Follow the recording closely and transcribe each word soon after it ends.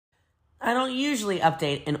I don't usually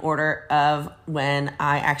update in order of when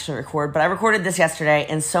I actually record, but I recorded this yesterday,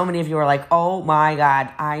 and so many of you are like, oh my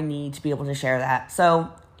God, I need to be able to share that.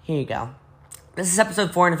 So here you go. This is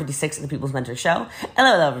episode 456 of the People's Mentor Show.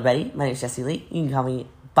 Hello, everybody. My name is Jessie Lee. You can call me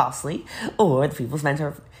Boss Lee or the People's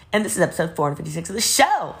Mentor. And this is episode 456 of the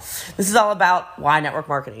show. This is all about why network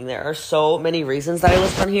marketing. There are so many reasons that I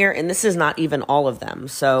list on here, and this is not even all of them.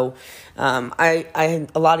 So a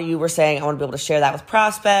lot of you were saying, I want to be able to share that with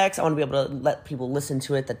prospects. I want to be able to let people listen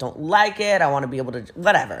to it that don't like it. I want to be able to,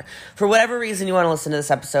 whatever. For whatever reason you want to listen to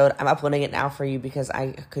this episode, I'm uploading it now for you because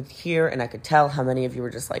I could hear and I could tell how many of you were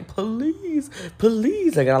just like, please.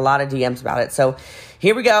 I got a lot of DMs about it. So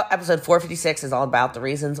here we go. Episode 456 is all about the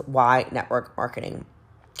reasons why network marketing.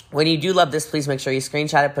 When you do love this, please make sure you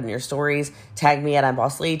screenshot it, put it in your stories, tag me at I'm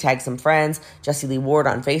Boss Lee, tag some friends, Jessie Lee Ward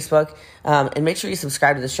on Facebook, and make sure you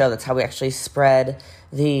subscribe to the show. That's how we actually spread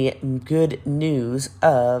the good news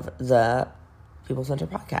of the People's Mentor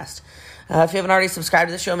podcast. If you haven't already subscribed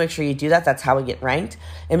to the show, make sure you do that. That's how we get ranked.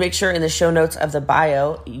 And make sure in the show notes of the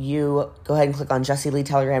bio, you go ahead and click on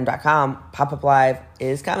JessieLeeTelegram.com. Pop-up Live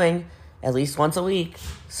is coming at least once a week.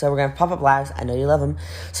 So we're going to have pop-up lives. I know you love them.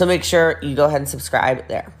 So make sure you go ahead and subscribe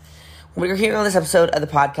there. What you're hearing on this episode of the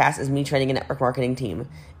podcast is me training a network marketing team.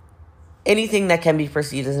 Anything that can be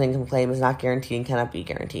perceived as an income claim is not guaranteed and cannot be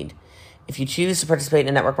guaranteed. If you choose to participate in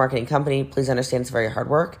a network marketing company, please understand it's very hard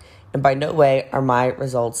work, and by no way are my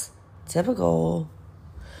results typical.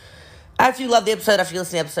 After you love the episode, after you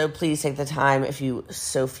listen to the episode, please take the time, if you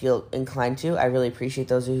so feel inclined to. I really appreciate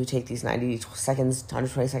those of you who take these 90 seconds,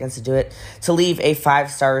 120 seconds to do it, to leave a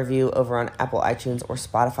 5-star review over on Apple, iTunes, or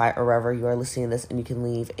Spotify, or wherever you are listening to this, and you can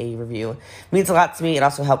leave a review. It means a lot to me. It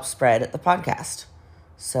also helps spread the podcast.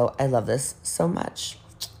 So I love this so much.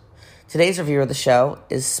 Today's review of the show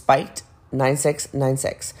is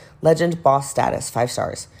Spiked9696. Legend Boss Status, 5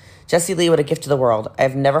 stars. Jessie Lee, what a gift to the world. I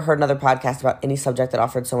have never heard another podcast about any subject that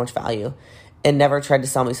offered so much value and never tried to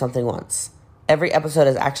sell me something once. Every episode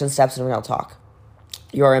has action steps and real talk.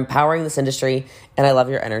 You are empowering this industry, and I love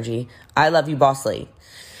your energy. I love you, Boss Lee.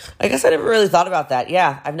 I guess I never really thought about that.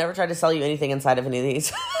 Yeah, I've never tried to sell you anything inside of any of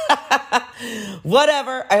these.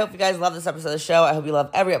 Whatever. I hope you guys love this episode of the show. I hope you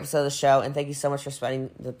love every episode of the show, and thank you so much for spreading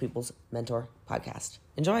the People's Mentor podcast.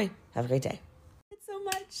 Enjoy. Have a great day.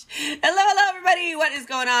 Much. Hello, everybody. What is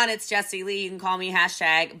going on? It's Jessie Lee. You can call me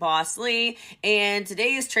 #Boss Lee. And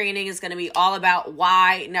today's training is going to be all about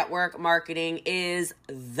why network marketing is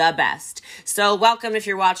the best. So welcome if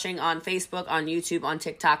you're watching on Facebook, on YouTube, on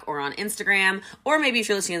TikTok, or on Instagram, or maybe if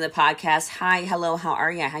you're listening to the podcast. Hi, hello, how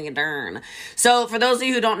are you? How you doing? So for those of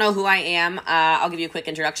you who don't know who I am, I'll give you a quick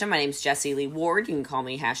introduction. My name is Jessie Lee Ward. You can call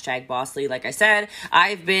me #Boss Lee. Like I said,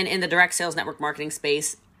 I've been in the direct sales network marketing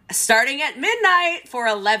space starting at midnight for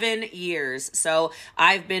 11 years. So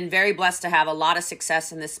I've been very blessed to have a lot of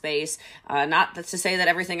success in this space. Not to say that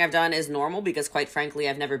everything I've done is normal, because quite frankly,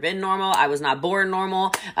 I've never been normal. I was not born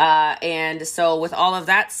normal. And so with all of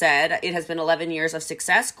that said, it has been 11 years of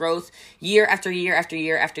success, growth, year after year after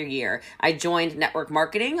year after year. I joined network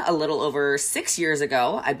marketing a little over 6 years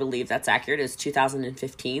ago. I believe that's accurate. It's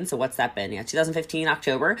 2015. So what's that been? Yeah, 2015,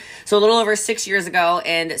 October. So a little over 6 years ago,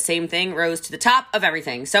 and same thing, rose to the top of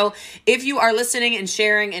everything. So if you are listening and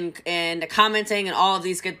sharing and commenting and all of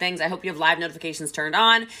these good things, I hope you have live notifications turned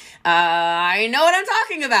on. I know what I'm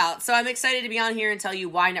talking about. So I'm excited to be on here and tell you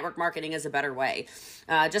why network marketing is a better way.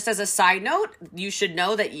 Just as a side note, you should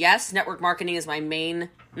know that yes, network marketing is my main...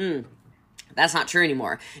 That's not true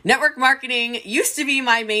anymore. Network marketing used to be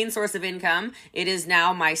my main source of income. It is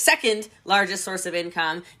now my second largest source of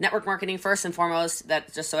income. Network marketing, first and foremost,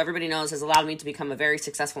 that just so everybody knows, has allowed me to become a very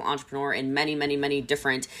successful entrepreneur in many, many, many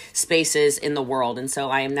different spaces in the world. And so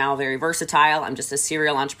I am now very versatile. I'm just a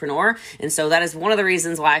serial entrepreneur. And so that is one of the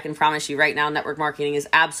reasons why I can promise you right now, network marketing is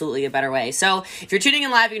absolutely a better way. So if you're tuning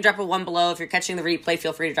in live, you can drop a 1 below. If you're catching the replay,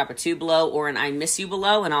 feel free to drop a 2 below or an I miss you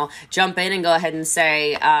below. And I'll jump in and go ahead and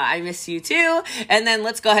say, I miss you too. And then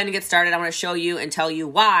let's go ahead and get started. I want to show you and tell you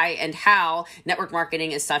why and how network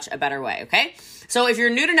marketing is such a better way, okay? So if you're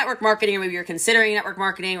new to network marketing, or maybe you're considering network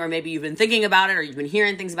marketing, or maybe you've been thinking about it, or you've been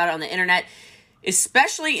hearing things about it on the internet,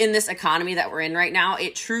 especially in this economy that we're in right now,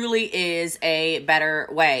 it truly is a better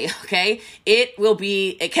way, okay? It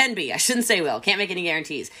can be, I shouldn't say will, can't make any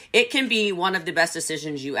guarantees. It can be one of the best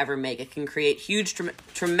decisions you ever make. It can create huge,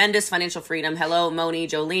 tremendous financial freedom. Hello, Moni,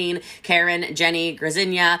 Jolene, Karen, Jenny,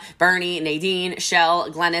 Grazinia, Bernie, Nadine, Shell,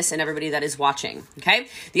 Glennis, and everybody that is watching, okay?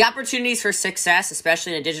 The opportunities for success,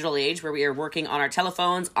 especially in a digital age where we are working on our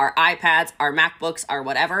telephones, our iPads, our MacBooks, our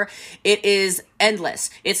whatever, it is endless.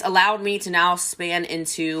 It's allowed me to now span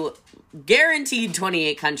into guaranteed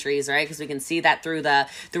 28 countries, right? Because we can see that through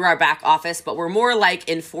our back office, but we're more like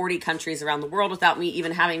in 40 countries around the world without me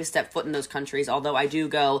even having to step foot in those countries, although I do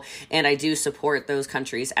go and I do support those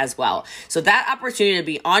countries as well. So that opportunity to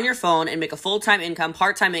be on your phone and make a full-time income,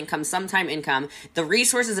 part-time income, sometime income, the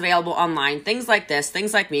resources available online, things like this,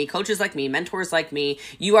 things like me, coaches like me, mentors like me,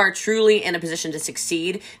 you are truly in a position to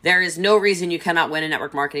succeed. There is no reason you cannot win in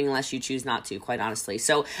network marketing unless you choose not to, quite honestly.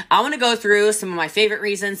 So I want to go through some of my favorite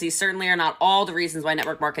reasons. These certainly are not all the reasons why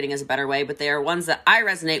network marketing is a better way, but they are ones that I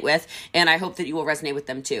resonate with, and I hope that you will resonate with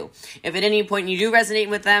them too. If at any point you do resonate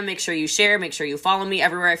with them, make sure you share, make sure you follow me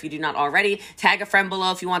everywhere if you do not already. Tag a friend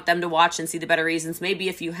below if you want them to watch and see the better reasons. Maybe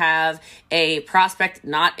if you have a prospect,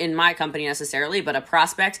 not in my company necessarily, but a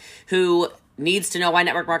prospect who needs to know why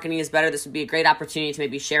network marketing is better, this would be a great opportunity to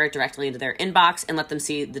maybe share it directly into their inbox and let them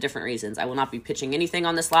see the different reasons. I will not be pitching anything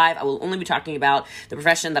on this live. I will only be talking about the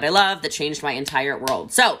profession that I love that changed my entire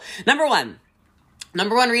world. So, number one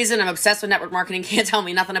reason I'm obsessed with network marketing, can't tell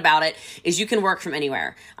me nothing about it, is you can work from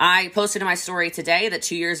anywhere. I posted in my story today that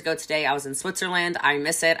 2 years ago today I was in Switzerland. I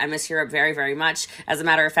miss it. I miss Europe very, very much. As a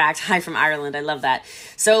matter of fact, hi from Ireland. I love that.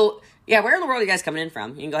 So yeah, where in the world are you guys coming in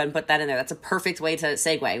from? You can go ahead and put that in there. That's a perfect way to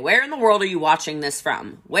segue. Where in the world are you watching this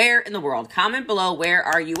from? Where in the world? Comment below, where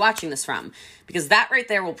are you watching this from? Because that right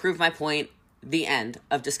there will prove my point. The end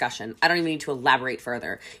of discussion. I don't even need to elaborate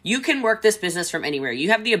further. You can work this business from anywhere.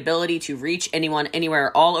 You have the ability to reach anyone,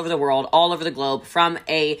 anywhere, all over the world, all over the globe from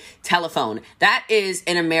a telephone. That is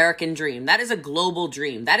an American dream. That is a global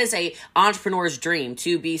dream. That is a entrepreneur's dream,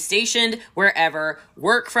 to be stationed wherever,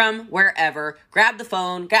 work from wherever, grab the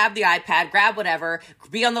phone, grab the iPad, grab whatever,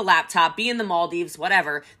 be on the laptop, be in the Maldives,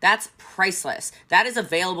 whatever. That's priceless. That is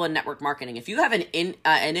available in network marketing. If you have an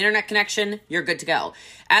internet connection, you're good to go.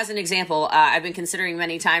 As an example, I've been considering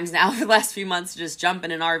many times now for the last few months to just jump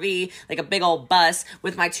in an RV, like a big old bus,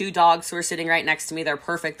 with my 2 dogs who are sitting right next to me. They're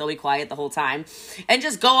perfect. They'll be quiet the whole time. And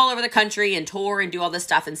just go all over the country and tour and do all this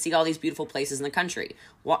stuff and see all these beautiful places in the country.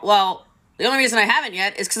 Well, the only reason I haven't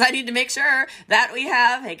yet is because I need to make sure that we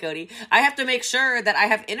have, hey Cody, I have to make sure that I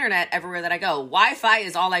have internet everywhere that I go. Wi-Fi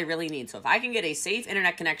is all I really need. So if I can get a safe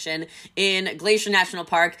internet connection in Glacier National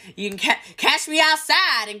Park, you can catch me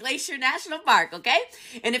outside in Glacier National Park, okay?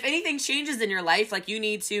 And if anything changes in your life, like you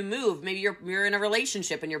need to move, maybe you're in a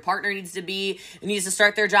relationship and your partner needs to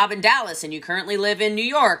start their job in Dallas and you currently live in New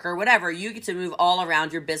York or whatever, you get to move all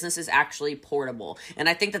around. Your business is actually portable. And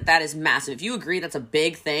I think that is massive. If you agree that's a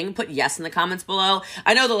big thing, put yes in the comments below.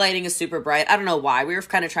 I know the lighting is super bright. I don't know why. We were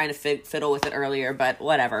kind of trying to fiddle with it earlier, but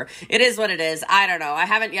whatever. It is what it is. I don't know. I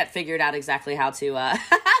haven't yet figured out exactly how to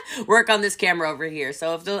work on this camera over here.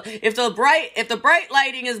 So if the bright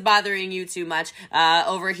lighting is bothering you too much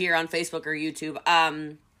over here on Facebook or YouTube,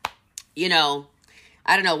 I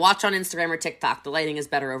don't know, watch on Instagram or TikTok. The lighting is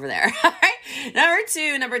better over there. All right. Number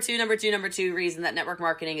two reason that network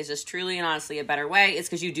marketing is just truly and honestly a better way is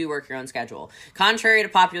because you do work your own schedule. Contrary to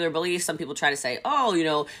popular belief, some people try to say,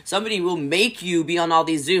 somebody will make you be on all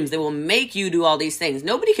these Zooms. They will make you do all these things.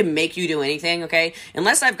 Nobody can make you do anything, okay?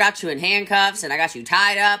 Unless I've got you in handcuffs and I got you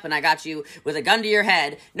tied up and I got you with a gun to your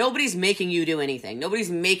head, nobody's making you do anything.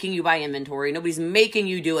 Nobody's making you buy inventory. Nobody's making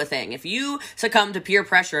you do a thing. If you succumb to peer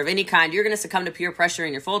pressure of any kind, you're going to succumb to peer pressure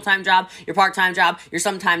in your full-time job, your part-time job, your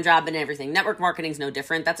sometime job, and everything. Network marketing is no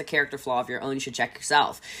different. That's a character flaw of your own. You should check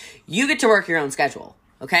yourself. You get to work your own schedule.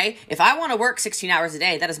 Okay? If I want to work 16 hours a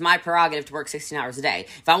day, that is my prerogative to work 16 hours a day.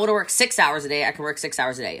 If I want to work 6 hours a day, I can work 6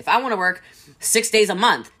 hours a day. If I want to work 6 days a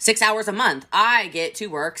month, 6 hours a month, I get to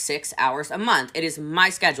work 6 hours a month. It is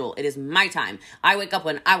my schedule. It is my time. I wake up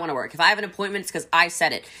when I want to work. If I have an appointment, it's because I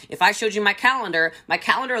set it. If I showed you my calendar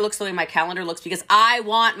looks the way my calendar looks because I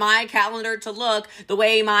want my calendar to look the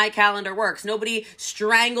way my calendar works. Nobody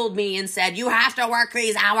strangled me and said, you have to work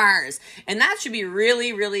these hours. And that should be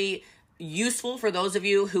really, really useful for those of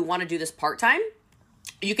you who want to do this part-time.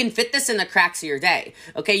 You can fit this in the cracks of your day,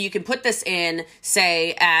 okay? You can put this in,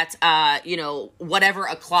 say, at, whatever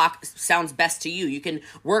o'clock sounds best to you. You can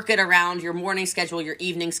work it around your morning schedule, your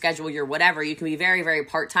evening schedule, your whatever. You can be very, very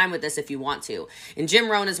part-time with this if you want to. And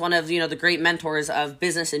Jim Rohn is one of, the great mentors of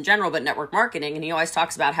business in general, but network marketing. And he always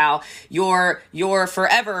talks about how your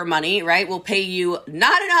forever money, right, will pay you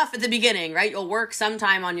not enough at the beginning, right? You'll work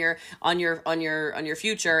sometime on your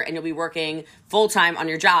future and you'll be working full-time on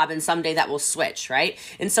your job and someday that will switch, right?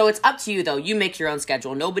 And so it's up to you though. You make your own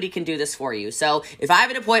schedule. Nobody can do this for you. So if I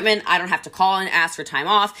have an appointment, I don't have to call and ask for time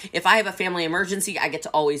off. If I have a family emergency, I get to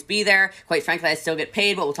always be there. Quite frankly, I still get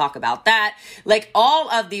paid, but we'll talk about that. Like all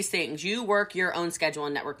of these things, you work your own schedule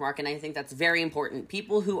in network marketing. I think that's very important.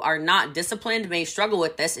 People who are not disciplined may struggle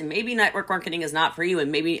with this, and maybe network marketing is not for you,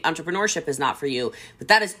 and maybe entrepreneurship is not for you, but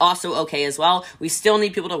that is also okay as well. We still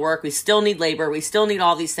need people to work. We still need labor. We still need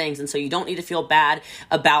all these things. And so you don't need to feel bad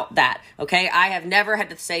about that. Okay. I have never had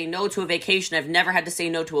to say no to a vacation. I've never had to say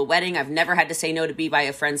no to a wedding. I've never had to say no to be by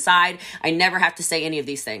a friend's side. I never have to say any of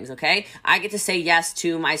these things. Okay. I get to say yes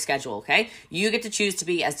to my schedule. Okay. You get to choose to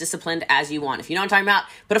be as disciplined as you want. If you know what I'm talking about,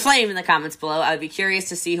 put a flame in the comments below. I would be curious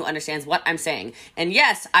to see who understands what I'm saying. And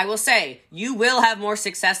yes, I will say you will have more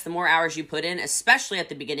success the more hours you put in, especially at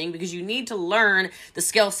the beginning, because you need to learn the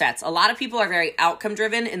skill sets. A lot of people are very outcome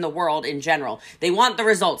driven in the world in general. They want the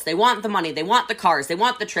results. They want the money. They want the cars. They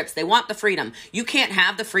want the trips. They want the freedom. You can't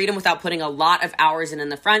have the freedom without putting a lot of hours in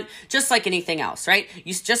the front, just like anything else, right?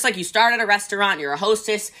 Just like you start at a restaurant, you're a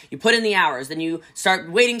hostess, you put in the hours, then you start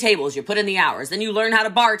waiting tables, you put in the hours, then you learn how to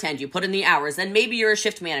bartend, you put in the hours, then maybe you're a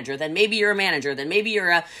shift manager, then maybe you're a manager, then maybe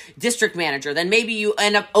you're a district manager, then maybe you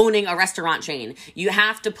end up owning a restaurant chain. You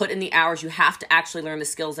have to put in the hours. You have to actually learn the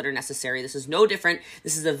skills that are necessary. This is no different.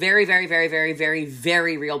 This is a very, very, very, very, very,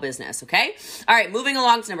 very real business. Okay. All right. Moving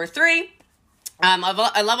along to number 3. I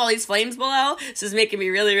love all these flames below. This is making me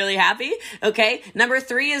really, really happy. Okay. Number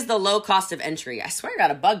 3 is the low cost of entry. I swear I got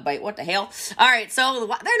a bug bite. What the hell? All right. So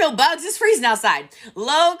there are no bugs. It's freezing outside.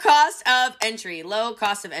 Low cost of entry. Low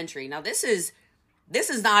cost of entry. Now this is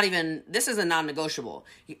a non-negotiable.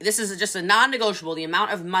 This is just a non-negotiable, the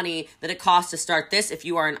amount of money that it costs to start this. If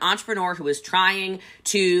you are an entrepreneur who is trying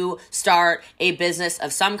to start a business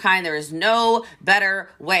of some kind, there is no better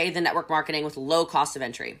way than network marketing with low cost of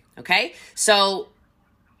entry. Okay. So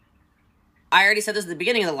I already said this at the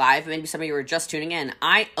beginning of the live. Maybe some of you were just tuning in.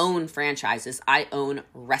 I own franchises. I own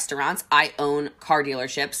restaurants. I own car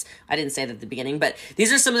dealerships. I didn't say that at the beginning, but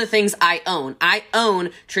these are some of the things I own. I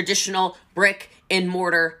own traditional brick and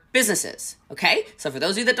mortar businesses. Okay. So for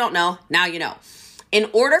those of you that don't know, now you know. In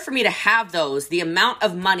order for me to have those, the amount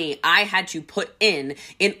of money I had to put in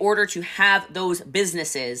order to have those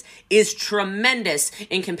businesses is tremendous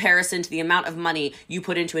in comparison to the amount of money you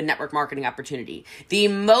put into a network marketing opportunity. The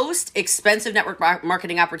most expensive network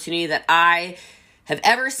marketing opportunity that I have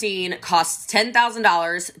ever seen costs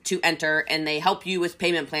 $10,000 to enter, and they help you with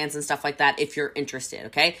payment plans and stuff like that if you're interested,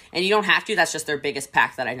 okay? And you don't have to. That's just their biggest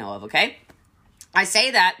pack that I know of, okay? I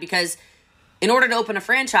say that because in order to open a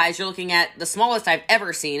franchise, you're looking at the smallest I've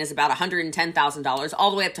ever seen is about $110,000,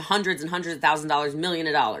 all the way up to hundreds and hundreds of thousands of dollars,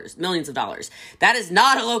 millions of dollars. That is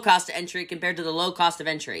not a low cost of entry compared to the low cost of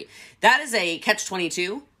entry. That is a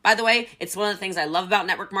catch-22. By the way, it's one of the things I love about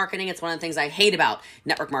network marketing. It's one of the things I hate about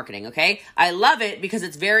network marketing, okay? I love it because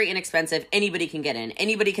it's very inexpensive. Anybody can get in.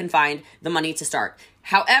 Anybody can find the money to start.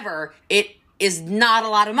 However, it is not a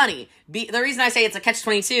lot of money. The reason I say it's a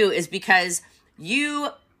catch-22 is because you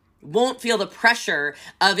won't feel the pressure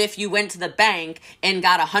of if you went to the bank and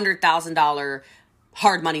got $100,000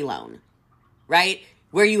 hard money loan, right?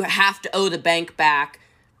 Where you have to owe the bank back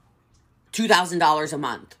 $2,000 a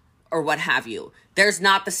month or what have you. There's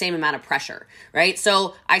not the same amount of pressure, right?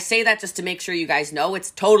 So I say that just to make sure you guys know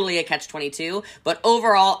it's totally a catch-22, but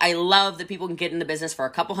overall, I love that people can get in the business for a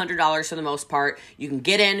couple $100s for the most part. You can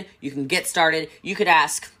get in, you can get started. You could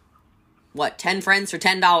ask 10 friends for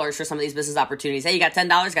 $10 for some of these business opportunities. Hey, you got $10,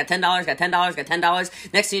 got $10, got $10, got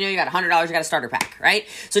 $10. Next thing you know, you got $100, you got a starter pack, right?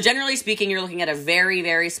 So generally speaking, you're looking at a very,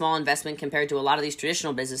 very small investment compared to a lot of these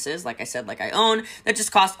traditional businesses, like I said, like I own, that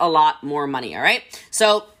just cost a lot more money, all right?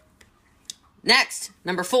 So next,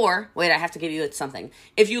 number 4, wait, I have to give you something.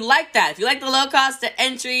 If you like that, if you like the low cost to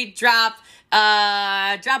entry, drop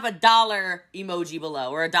a dollar emoji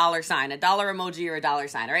below, or a dollar sign, a dollar emoji or a dollar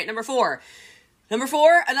sign, all right? Number 4,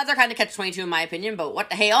 another kind of catch-22 in my opinion, but what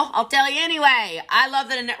the hell? I'll tell you anyway. I love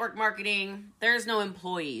that in network marketing, there's no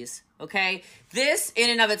employees, okay? This in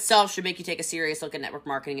and of itself should make you take a serious look at network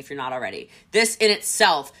marketing if you're not already. This in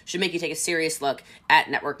itself should make you take a serious look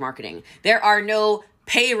at network marketing. There are no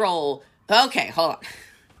payroll. Okay, hold on.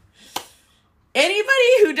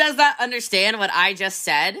 Anybody who does not understand what I just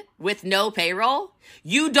said with no payroll,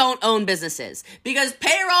 you don't own businesses, because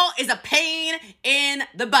payroll is a pain in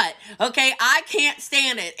the butt. Okay. I can't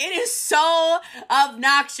stand it. It is so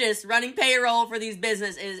obnoxious running payroll for these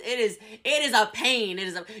businesses. It is a pain.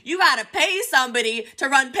 You got to pay somebody to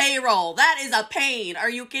run payroll. That is a pain. Are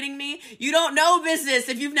you kidding me? You don't know business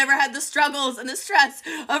if you've never had the struggles and the stress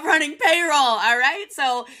of running payroll. All right.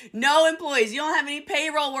 So no employees. You don't have any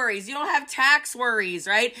payroll worries. You don't have tax worries,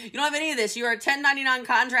 right? You don't have any of this. You are a 1099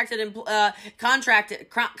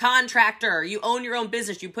 contractor. You own your own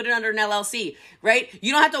business. You put it under an LLC, right?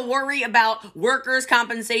 You don't have to worry about workers'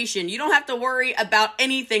 compensation. You don't have to worry about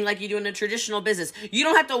anything like you do in a traditional business. You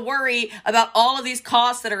don't have to worry about all of these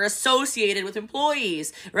costs that are associated with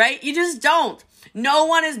employees, right? You just don't. No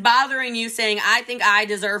one is bothering you saying, I think I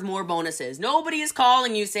deserve more bonuses. Nobody is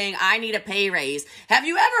calling you saying, I need a pay raise. Have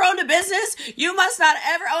you ever owned a business? You must not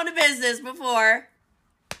ever own a business before.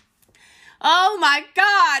 Oh my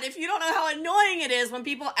God, if you don't know how annoying it is when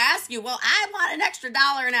people ask you, well, I want an extra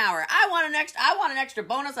 $1 an hour. I want an extra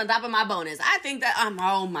bonus on top of my bonus. I think that,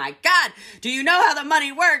 oh my God, do you know how the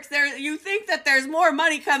money works? You think that there's more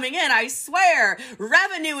money coming in. I swear,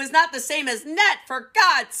 revenue is not the same as net, for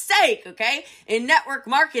God's sake, okay? In network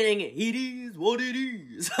marketing, it is what it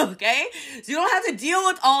is, okay? So you don't have to deal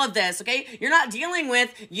with all of this, okay? You're not dealing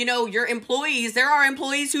with, your employees. There are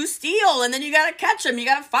employees who steal, and then you gotta catch them. You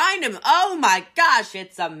gotta find them. Oh my gosh,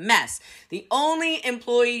 it's a mess. The only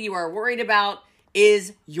employee you are worried about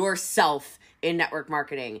is yourself in network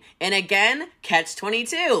marketing. And again,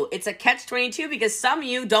 catch-22. It's a catch-22 because some of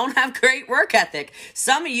you don't have great work ethic.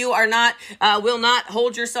 Some of you will not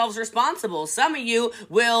hold yourselves responsible. Some of you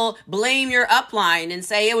will blame your upline and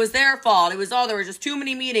say it was their fault. There were just too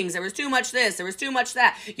many meetings. There was too much this. There was too much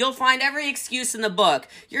that. You'll find every excuse in the book.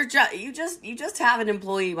 You just have an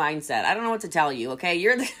employee mindset. I don't know what to tell you. Okay.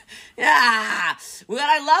 What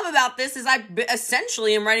I love about this is I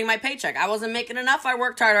essentially am writing my paycheck. I wasn't making enough. I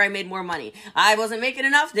worked harder. I made more money. I wasn't making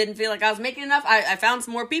enough. Didn't feel like I was making enough. I found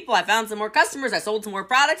some more people. I found some more customers. I sold some more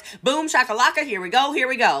products. Boom, shakalaka. Here we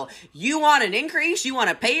go. You want an increase? You want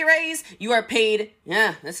a pay raise? You are paid.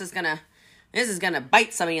 Yeah, this is gonna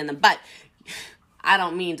bite somebody in the butt. I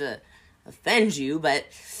don't mean to offend you, but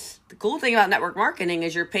the cool thing about network marketing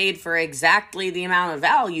is you're paid for exactly the amount of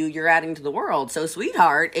value you're adding to the world. So,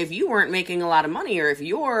 sweetheart, if you weren't making a lot of money, or if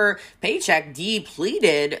your paycheck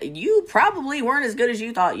depleted, you probably weren't as good as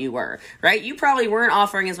you thought you were, right? You probably weren't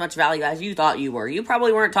offering as much value as you thought you were. You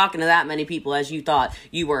probably weren't talking to that many people as you thought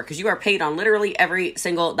you were, because you are paid on literally every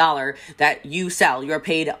single dollar that you sell. You are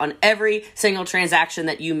paid on every single transaction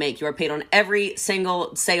that you make. You are paid on every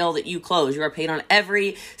single sale that you close. You are paid on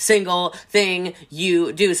every single thing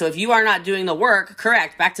you do. So if you are not doing the work,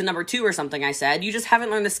 correct, back to number 2 or something I said, you just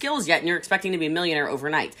haven't learned the skills yet and you're expecting to be a millionaire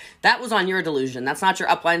overnight. That was on your delusion. That's not your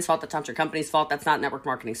upline's fault. That's not your company's fault. That's not network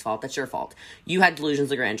marketing's fault. That's your fault. You had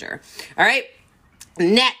delusions of grandeur. All right.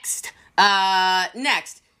 Next,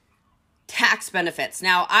 tax benefits.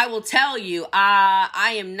 Now, I will tell you,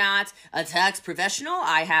 I am not a tax professional.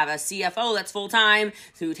 I have a CFO that's full-time,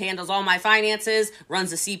 who handles all my finances,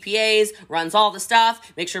 runs the CPAs, runs all the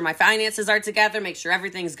stuff, make sure my finances are together, make sure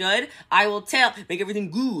everything's good. Make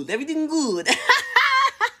everything good.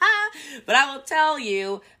 But I will tell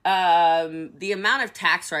you, the amount of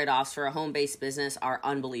tax write-offs for a home-based business are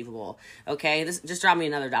unbelievable. Okay? Just drop me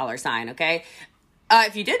another $sign, okay?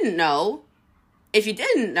 If you didn't know,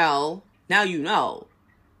 now you know.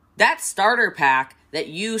 That starter pack that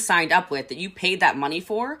you signed up with, that you paid that money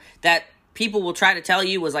for, that people will try to tell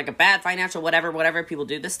you was like a bad financial whatever people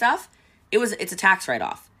do this stuff, it's a tax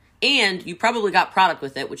write-off. And you probably got product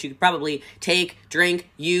with it, which you could probably take,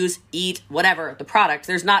 drink, use, eat, whatever, the product.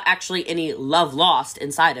 There's not actually any love lost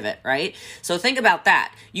inside of it, right? So think about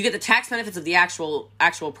that. You get the tax benefits of the actual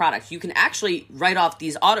product. You can actually write off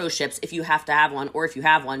these auto ships if you have to have one, or if you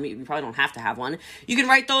have one, you probably don't have to have one. You can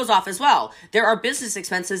write those off as well. There are business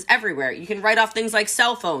expenses everywhere. You can write off things like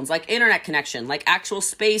cell phones, like internet connection, like actual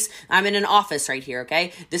space. I'm in an office right here,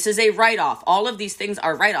 okay? This is a write-off. All of these things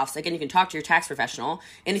are write-offs. Again, you can talk to your tax professional.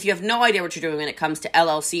 And if you have no idea what you're doing when it comes to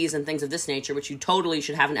LLCs and things of this nature, which you totally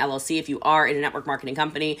should have an LLC if you are in a network marketing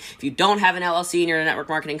company. If you don't have an LLC and you're in a network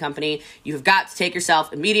marketing company, you've got to take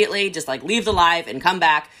yourself immediately, just like leave the live and come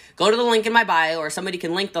back, go to the link in my bio, or somebody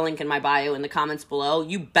can link the link in my bio in the comments below.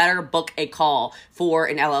 You better book a call for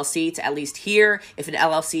an LLC to at least hear if an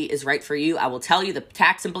LLC is right for you. I will tell you the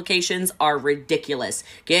tax implications are ridiculous.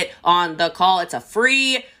 Get on the call. It's a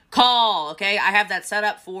free call, okay? I have that set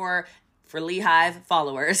up for for Lehive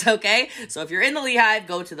followers, okay? So if you're in the Lehive,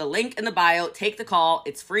 go to the link in the bio, take the call.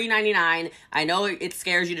 It's free $99. I know it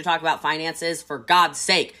scares you to talk about finances. For God's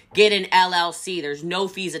sake, get an LLC. There's no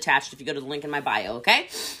fees attached if you go to the link in my bio, okay?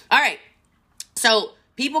 All right. So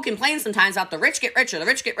people complain sometimes about the rich get richer, the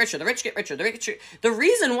rich get richer, the rich get richer, the rich. The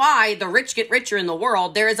reason why the rich get richer in the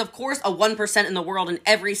world, there is of course a 1% in the world in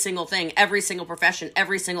every single thing, every single profession,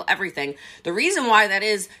 every single everything. The reason why that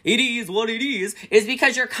is, it is what it is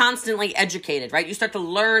because you're constantly educated, right? You start to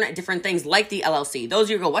learn different things like the LLC. Those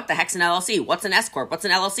of you who go, what the heck's an LLC? What's an S Corp? What's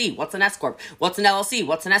an LLC? What's an S Corp? What's an LLC?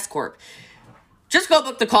 What's an S Corp? Just go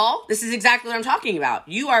book the call. This is exactly what I'm talking about.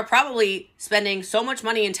 You are probably spending so much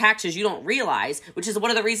money in taxes you don't realize, which is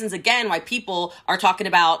one of the reasons, again, why people are talking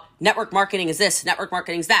about network marketing is this, network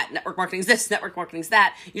marketing is that, network marketing is this, network marketing is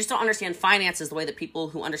that. You just don't understand finances the way that people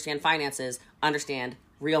who understand finances understand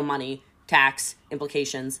real money, tax,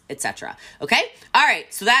 implications, etc. Okay? All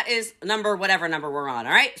right. So that is whatever number we're on.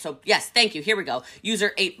 All right? So yes, thank you. Here we go.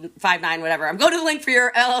 User 859, whatever. I'm going to the link for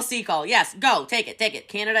your LLC call. Yes, go. Take it.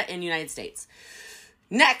 Canada and United States.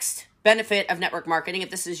 Next benefit of network marketing, if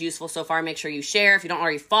this is useful so far, make sure you share. If you don't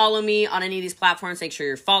already follow me on any of these platforms, make sure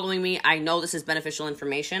you're following me. I know this is beneficial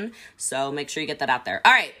information, so make sure you get that out there.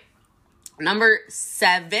 All right, number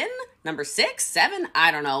 6, 7,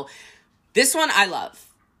 I don't know. This one I love.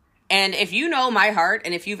 And if you know my heart,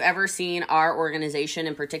 and if you've ever seen our organization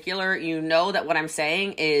in particular, you know that what I'm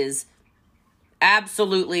saying is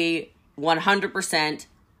absolutely 100%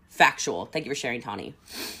 factual. Thank you for sharing, Tawny.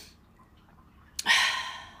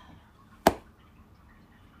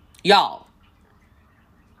 Y'all,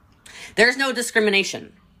 there's no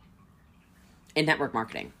discrimination in network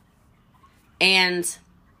marketing. And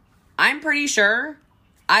I'm pretty sure,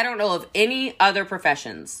 I don't know of any other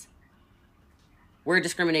professions where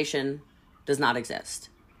discrimination does not exist.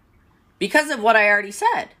 Because of what I already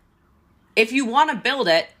said. If you want to build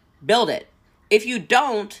it, build it. If you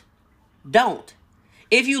don't.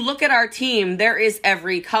 If you look at our team, there is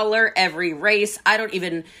every color, every race. I don't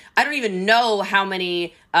even know how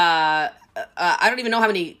many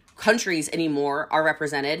countries anymore are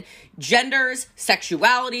represented. Genders,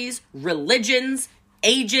 sexualities, religions,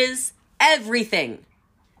 ages, everything.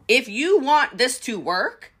 If you want this to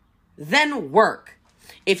work, then work.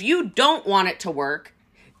 If you don't want it to work,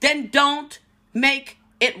 then don't make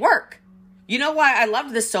it work. You know why I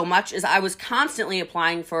loved this so much is I was constantly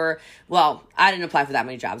applying for, well, I didn't apply for that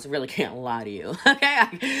many jobs. I really can't lie to you.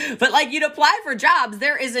 Okay. But like you'd apply for jobs,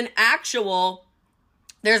 there is an actual,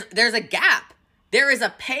 there's a gap. There is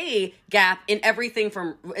a pay gap in everything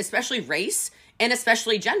from especially race and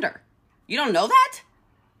especially gender. You don't know that?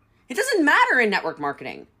 It doesn't matter in network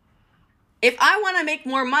marketing. If I want to make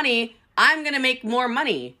more money, I'm going to make more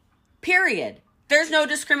money. Period. There's no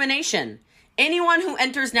discrimination. Anyone who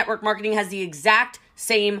enters network marketing has the exact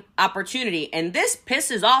same opportunity. And this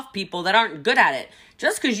pisses off people that aren't good at it.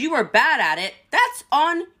 Just because you are bad at it, that's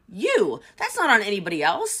on you. That's not on anybody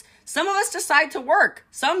else. Some of us decide to work.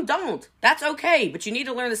 Some don't. That's okay. But you need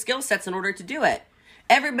to learn the skill sets in order to do it.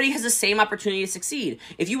 Everybody has the same opportunity to succeed.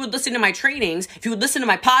 If you would listen to my trainings, if you would listen to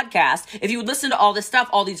my podcast, if you would listen to all this stuff,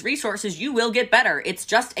 all these resources, you will get better. It's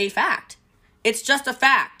just a fact. It's just a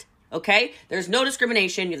fact. Okay? There's no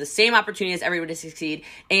discrimination. You have the same opportunity as everybody to succeed.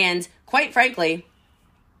 And quite frankly,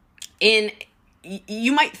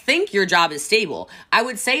 you might think your job is stable. I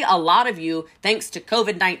would say a lot of you, thanks to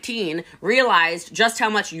COVID-19, realized just how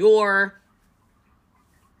much your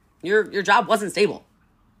job wasn't stable.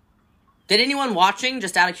 Did anyone watching,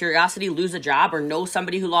 just out of curiosity, lose a job or know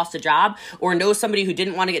somebody who lost a job or know somebody who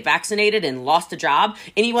didn't want to get vaccinated and lost a job?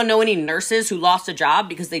 Anyone know any nurses who lost a job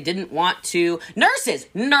because they didn't want to? Nurses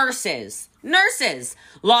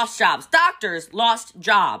lost jobs. Doctors lost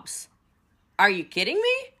jobs. Are you kidding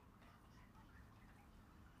me?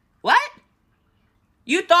 What?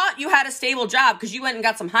 You thought you had a stable job because you went and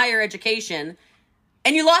got some higher education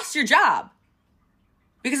and you lost your job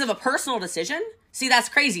because of a personal decision? See, that's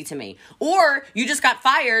crazy to me. Or you just got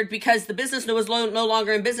fired because the business was no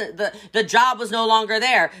longer in business. The job was no longer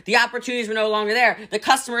there. The opportunities were no longer there. The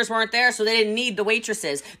customers weren't there, so they didn't need the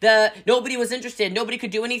waitresses. Nobody was interested. Nobody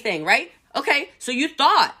could do anything, right? Okay, so you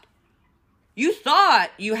thought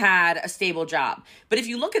you had a stable job. But if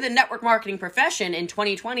you look at the network marketing profession in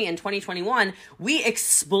 2020 and 2021, we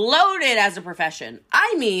exploded as a profession.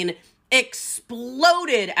 I mean,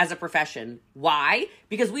 exploded as a profession. Why?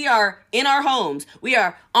 Because we are in our homes. We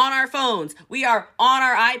are on our phones. We are on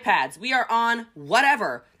our iPads. We are on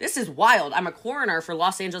whatever. This is wild. I'm a coroner for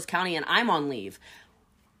Los Angeles County and I'm on leave.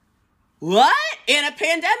 What? In a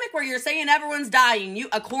pandemic where you're saying everyone's dying,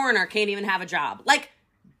 a coroner can't even have a job. Like,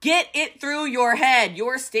 Get it through your head.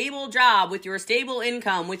 Your stable job with your stable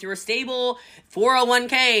income, with your stable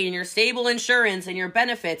 401k and your stable insurance and your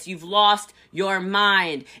benefits, you've lost your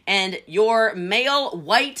mind. And your male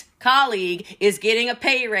white colleague is getting a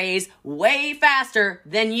pay raise way faster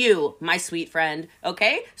than you, my sweet friend.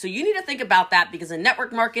 Okay? So you need to think about that, because in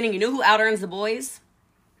network marketing, you know who out earns the boys?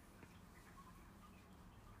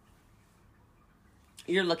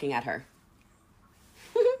 You're looking at her.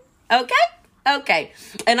 Okay.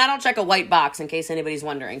 And I don't check a white box, in case anybody's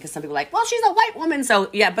wondering, because some people are like, well, she's a white woman. So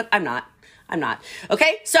yeah, but I'm not.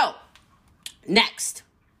 Okay. So next,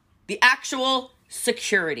 the actual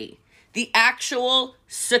security.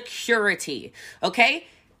 Okay.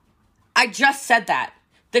 I just said that.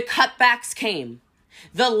 The cutbacks came.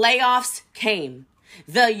 The layoffs came.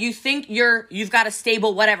 You think you've got a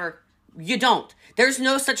stable whatever. You don't. There's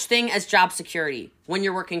no such thing as job security when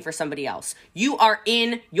you're working for somebody else. You are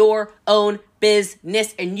in your own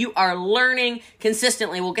business and you are learning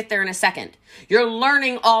consistently. We'll get there in a second. You're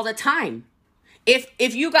learning all the time. If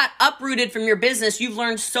you got uprooted from your business, you've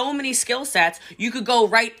learned so many skill sets, you could go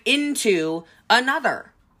right into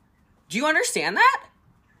another. Do you understand that?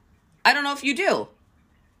 I don't know if you do.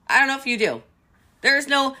 There's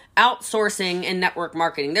no outsourcing in network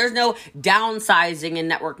marketing. There's no downsizing in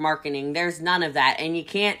network marketing. There's none of that. And you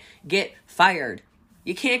can't get fired.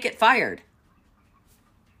 You can't.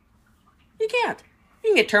 You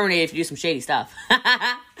can get terminated if you do some shady stuff. All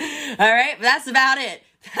right, but that's about it.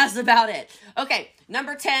 Okay,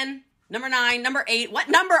 number 10, number 9, number 8. What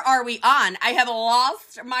number are we on? I have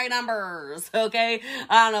lost my numbers, okay?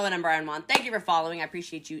 I don't know what number I'm on. Thank you for following. I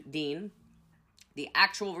appreciate you, Dean. The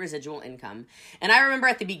actual residual income. And I remember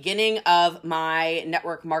at the beginning of my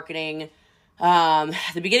network marketing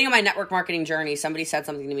journey, somebody said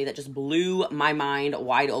something to me that just blew my mind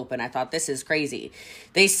wide open. I thought, this is crazy.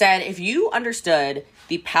 They said, if you understood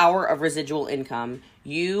the power of residual income,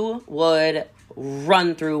 you would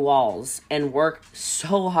run through walls and work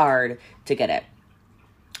so hard to get it.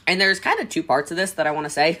 And there's kind of two parts of this that I want to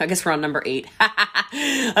say. I guess we're on number 8.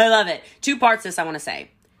 I love it. 2 parts of this I want to say.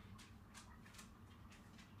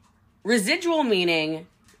 Residual meaning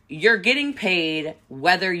you're getting paid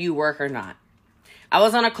whether you work or not. I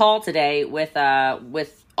was on a call today with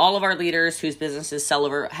all of our leaders whose businesses sell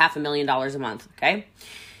over $500,000 a month, okay?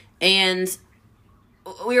 And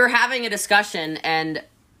we were having a discussion, and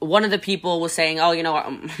one of the people was saying,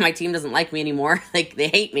 oh, my team doesn't like me anymore. Like, they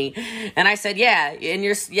hate me. And I said, yeah, and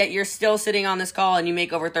you're still sitting on this call and you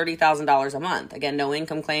make over $30,000 a month. Again, no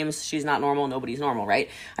income claims. She's not normal. Nobody's normal, right?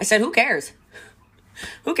 I said, who cares?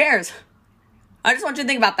 Who cares? I just want you to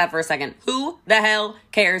think about that for a second. Who the hell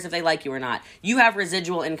cares if they like you or not? You have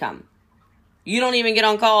residual income. You don't even get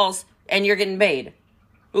on calls and you're getting paid.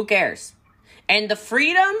 Who cares? And the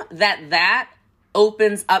freedom that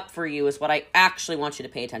opens up for you is what I actually want you to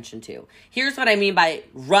pay attention to. Here's what I mean by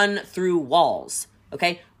run through walls.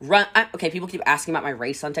 Okay? People keep asking about my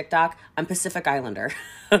race on TikTok. I'm Pacific Islander.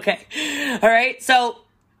 Okay? All right? So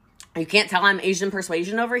you can't tell I'm Asian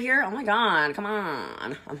persuasion over here? Oh my God, come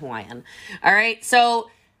on. I'm Hawaiian. All right, so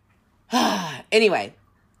anyway,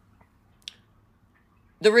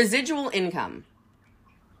 the residual income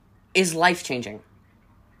is life-changing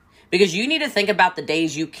because you need to think about the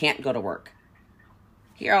days you can't go to work.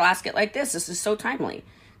 Here, I'll ask it like this. This is so timely.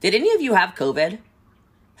 Did any of you have COVID?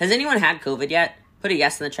 Has anyone had COVID yet? Put a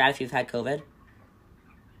yes in the chat if you've had COVID.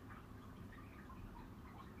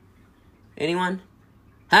 Anyone?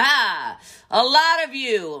 A lot of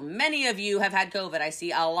you, many of you have had COVID. I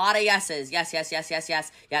see a lot of yeses. Yes.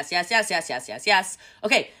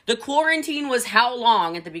 Okay, the quarantine was how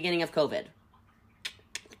long at the beginning of COVID?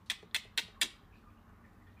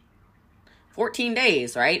 14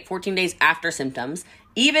 days, right? 14 days after symptoms.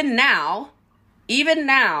 Even now,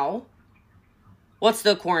 what's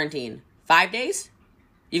the quarantine? 5 days?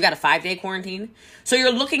 You've got a 5-day quarantine? So you're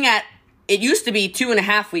looking at, it used to be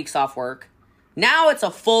 2.5 weeks off work. Now it's a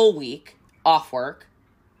full week off work,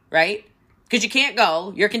 right? Because you can't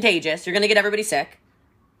go. You're contagious. You're going to get everybody sick,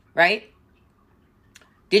 right?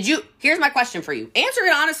 Here's my question for you. Answer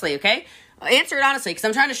it honestly, okay? Answer it honestly, because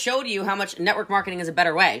I'm trying to show to you how much network marketing is a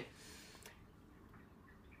better way.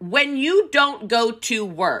 When you don't go to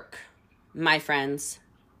work, my friends,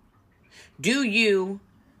 do you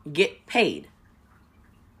get paid?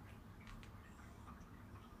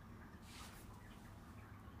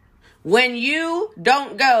 When you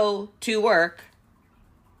don't go to work,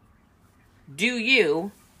 do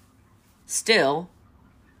you still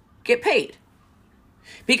get paid?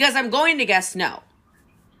 Because I'm going to guess no.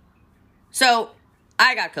 So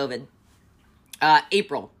I got COVID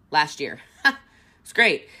April last year. It's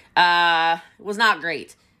great. It was not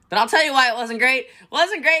great. But I'll tell you why it wasn't great. It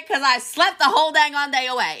wasn't great because I slept the whole dang on day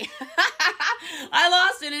away. I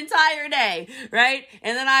lost an entire day, right?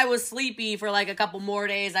 And then I was sleepy for like a couple more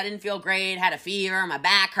days. I didn't feel great, had a fever, my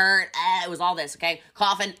back hurt. It was all this, okay?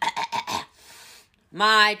 Coughing.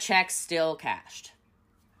 My checks still cashed.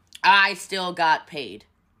 I still got paid.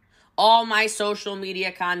 All my social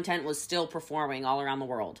media content was still performing all around the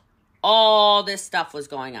world. All this stuff was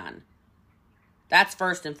going on. That's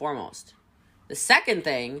first and foremost. The second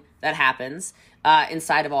thing that happens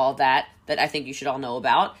inside of all of that I think you should all know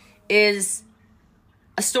about is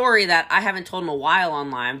a story that I haven't told in a while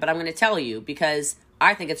online, but I'm going to tell you because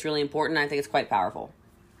I think it's really important. I think it's quite powerful.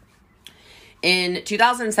 In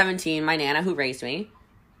 2017, my Nana, who raised me,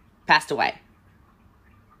 passed away.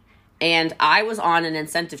 And I was on an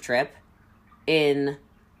incentive trip in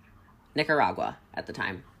Nicaragua at the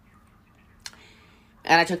time.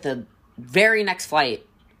 And I took the very next flight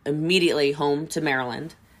immediately home to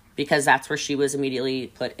Maryland because that's where she was immediately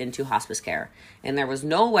put into hospice care. And there was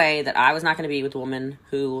no way that I was not going to be with the woman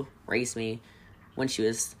who raised me when she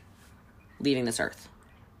was leaving this earth.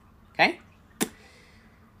 Okay?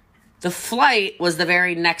 The flight was the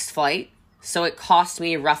very next flight, so it cost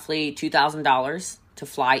me roughly $2,000 to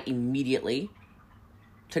fly immediately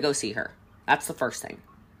to go see her. That's the first thing.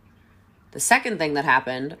 The second thing that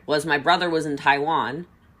happened was my brother was in Taiwan.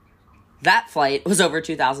 That flight was over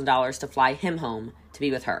 $2,000 to fly him home to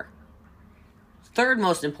be with her. Third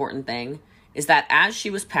most important thing is that as she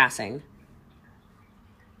was passing,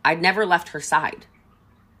 I'd never left her side.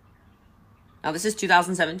 Now, this is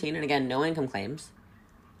 2017, and again, no income claims.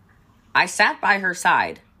 I sat by her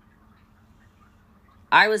side.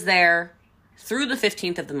 I was there through the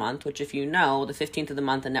 15th of the month, which if you know, the 15th of the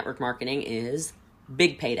month in network marketing is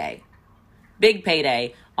big payday. Big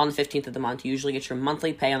payday on the 15th of the month. You usually get your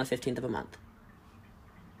monthly pay on the 15th of a month.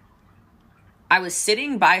 I was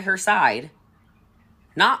sitting by her side,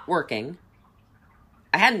 not working.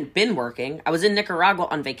 I hadn't been working. I was in Nicaragua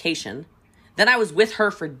on vacation. Then I was with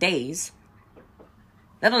her for days.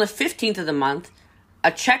 Then on the 15th of the month,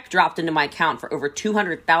 a check dropped into my account for over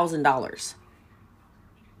 $200,000.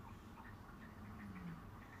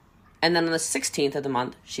 And then on the 16th of the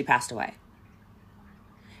month, she passed away.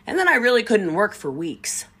 And then I really couldn't work for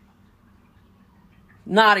weeks.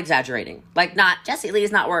 Not exaggerating. Like, not, Jessie Lee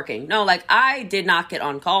is not working. No, like, I did not get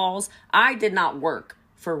on calls. I did not work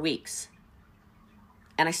for weeks.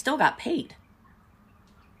 And I still got paid.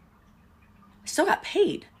 I still got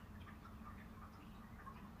paid.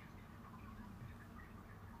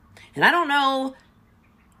 And I don't know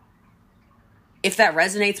if that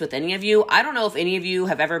resonates with any of you. I don't know if any of you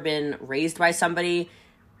have ever been raised by somebody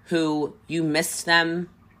who you missed them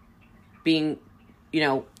being,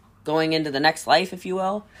 going into the next life, if you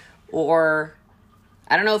will. Or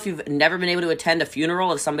I don't know if you've never been able to attend a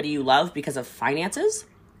funeral of somebody you love because of finances.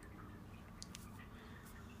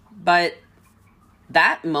 But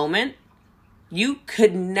that moment, you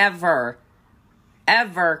could never,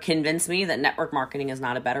 ever convince me that network marketing is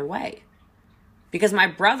not a better way. Because my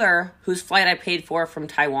brother, whose flight I paid for from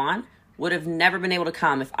Taiwan, would have never been able to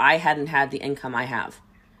come if I hadn't had the income I have.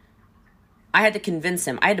 I had to convince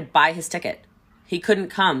him. I had to buy his ticket. He couldn't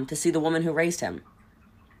come to see the woman who raised him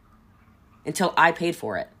until I paid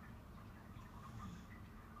for it.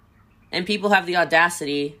 And people have the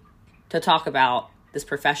audacity to talk about this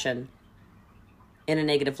profession in a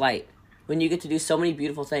negative light when you get to do so many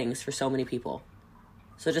beautiful things for so many people.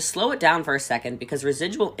 So just slow it down for a second, because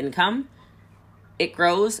residual income, it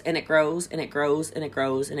grows and it grows and it grows and it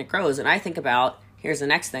grows and it grows. And I think about, here's the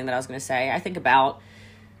next thing that I was going to say. I think about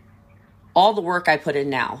all the work I put in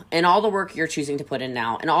now, and all the work you're choosing to put in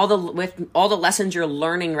now, and all the lessons you're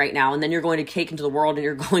learning right now, and then you're going to take into the world, and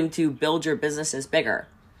you're going to build your businesses bigger.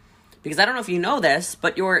 Because I don't know if you know this,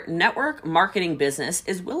 but your network marketing business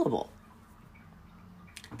is willable.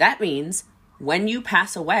 That means when you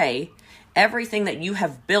pass away, everything that you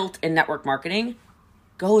have built in network marketing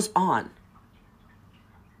goes on.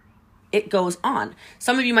 It goes on.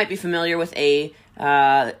 Some of you might be familiar with a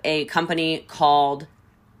company called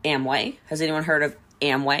Amway. Has anyone heard of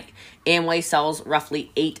Amway? Amway sells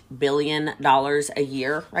roughly $8 billion a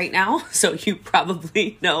year right now. So you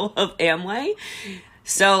probably know of Amway.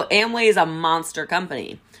 So Amway is a monster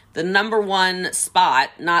company. The number one spot,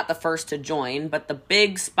 not the first to join, but the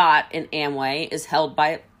big spot in Amway is held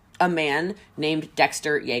by a man named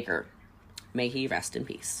Dexter Yager. May he rest in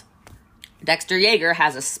peace. Dexter Yager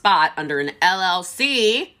has a spot under an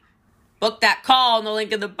LLC. Book that call in the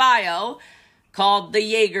link in the bio, called the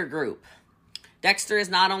Yager Group. Dexter is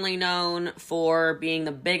not only known for being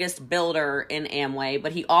the biggest builder in Amway,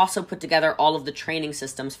 but he also put together all of the training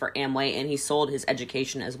systems for Amway, and he sold his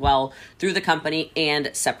education as well through the company and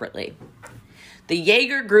separately. The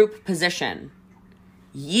Yeager Group position,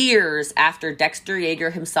 years after Dexter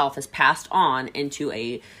Yeager himself has passed on into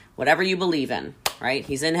a whatever you believe in, right?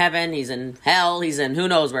 He's in heaven, he's in hell, he's in who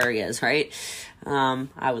knows where he is, right?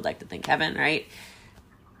 I would like to think heaven, right?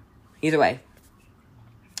 Either way.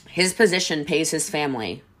 His position pays his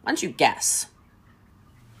family. Why don't you guess?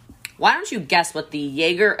 Why don't you guess what the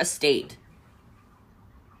Yeager estate,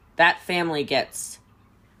 that family gets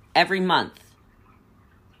every month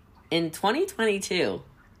in 2022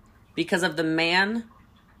 because of the man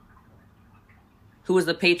who was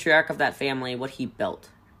the patriarch of that family, what he built?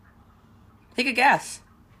 Take a guess.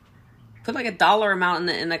 Put like a dollar amount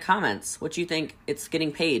in the comments, what you think it's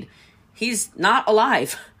getting paid. He's not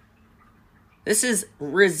alive. This is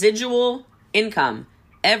residual income.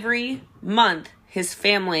 Every month, his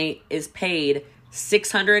family is paid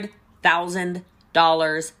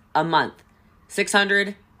 $600,000 a month.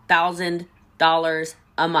 $600,000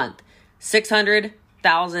 a month.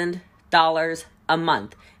 $600,000 a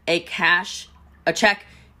month. A check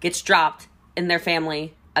gets dropped in their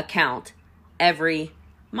family account every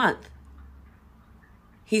month.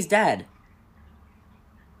 He's dead.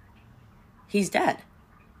 He's dead.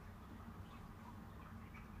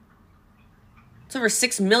 It's over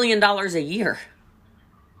 $6 million a year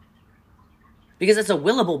because it's a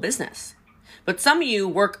willable business. But some of you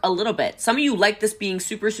work a little bit. Some of you like this being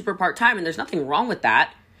super, super part-time, and there's nothing wrong with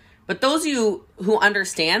that. But those of you who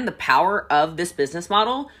understand the power of this business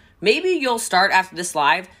model, maybe you'll start after this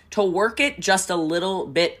live to work it just a little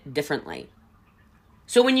bit differently.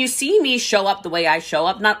 So when you see me show up the way I show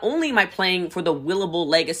up, not only am I playing for the willable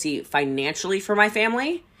legacy financially for my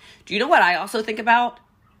family, do you know what I also think about?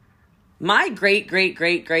 My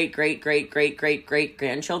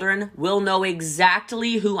great-great-great-great-great-great-great-great-great-grandchildren will know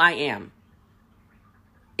exactly who I am.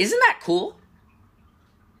 Isn't that cool?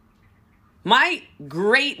 My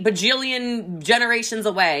great bajillion generations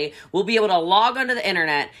away will be able to log onto the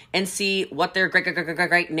internet and see what their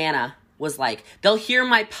great-great-great-great-nana was like. They'll hear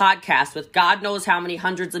my podcast with God knows how many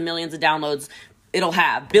hundreds of millions of downloads it'll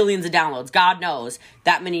have, billions of downloads, God knows,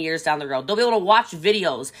 that many years down the road. They'll be able to watch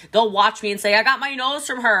videos. They'll watch me and say, I got my nose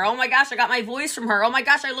from her. Oh my gosh, I got my voice from her. Oh my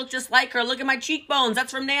gosh, I look just like her. Look at my cheekbones.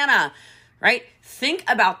 That's from Nana, right? Think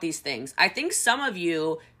about these things. I think some of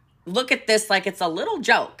you look at this like it's a little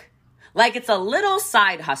joke, like it's a little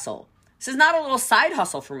side hustle. This is not a little side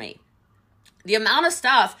hustle for me. The amount of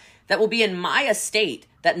stuff that will be in my estate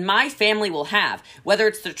that my family will have, whether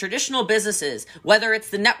it's the traditional businesses, whether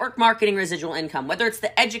it's the network marketing residual income, whether it's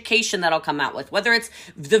the education that I'll come out with, whether it's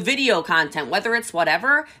the video content, whether it's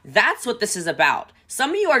whatever, that's what this is about.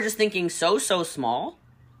 Some of you are just thinking so small.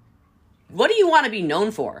 What do you want to be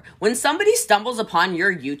known for? When somebody stumbles upon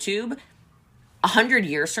your YouTube 100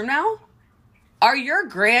 years from now, are your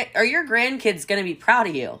grandkids going to be proud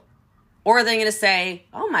of you? Or are they going to say,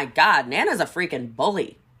 oh my God, Nana's a freaking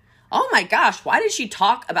bully. Oh my gosh, why did she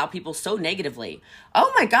talk about people so negatively?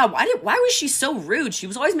 Oh my God, why was she so rude? She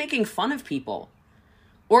was always making fun of people.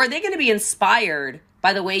 Or are they going to be inspired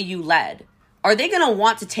by the way you led? Are they going to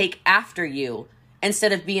want to take after you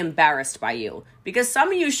instead of be embarrassed by you? Because some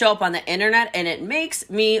of you show up on the internet and it makes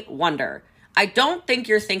me wonder. I don't think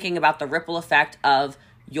you're thinking about the ripple effect of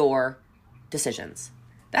your decisions.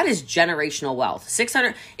 That is generational wealth.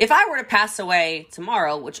 600. If I were to pass away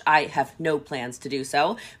tomorrow, which I have no plans to do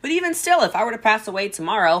so, but even still, if I were to pass away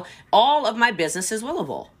tomorrow, all of my business is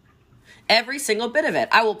willable. Every single bit of it.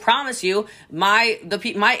 I will promise you, my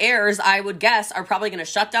heirs, I would guess, are probably going to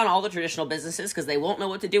shut down all the traditional businesses because they won't know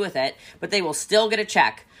what to do with it, but they will still get a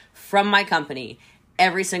check from my company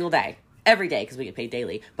every single day. Every day, because we get paid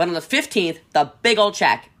daily. But on the 15th, the big old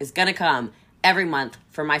check is going to come every month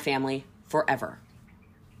for my family forever.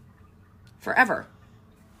 Forever.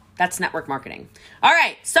 That's network marketing. All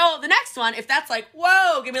right. So the next one, if that's like,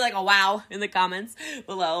 whoa, give me like a wow in the comments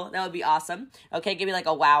below. That would be awesome. Okay. Give me like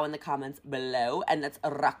a wow in the comments below. And let's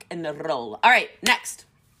rock and roll. All right. Next,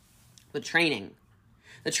 the training.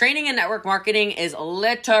 The training in network marketing is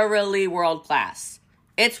literally world class.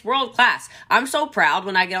 It's world class. I'm so proud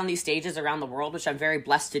when I get on these stages around the world, which I'm very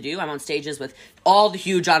blessed to do. I'm on stages with all the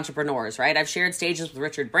huge entrepreneurs, right? I've shared stages with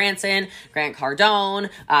Richard Branson, Grant Cardone,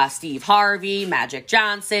 Steve Harvey, Magic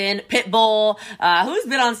Johnson, Pitbull. Who's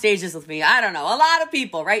been on stages with me? I don't know. A lot of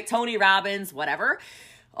people, right? Tony Robbins, whatever.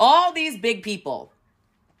 All these big people.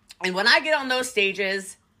 And when I get on those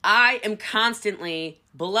stages, I am constantly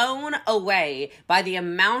blown away by the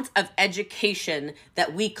amount of education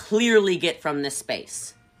that we clearly get from this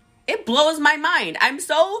space. It blows my mind. I'm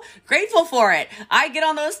so grateful for it. I get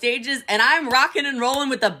on those stages and I'm rocking and rolling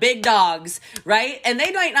with the big dogs, right? And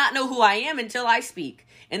they might not know who I am until I speak.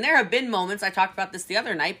 And there have been moments, I talked about this the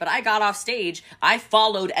other night, but I got off stage, I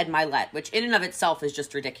followed Ed Milet, which in and of itself is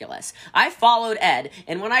just ridiculous. I followed Ed,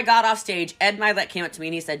 and when I got off stage, Ed Milet came up to me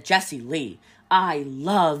and he said, Jessie Lee, I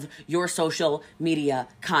love your social media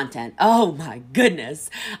content. Oh my goodness.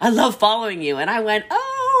 I love following you. And I went,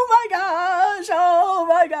 oh my gosh.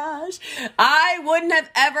 I wouldn't have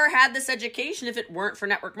ever had this education if it weren't for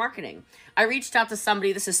network marketing. I reached out to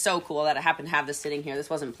somebody. This is so cool that I happen to have this sitting here. This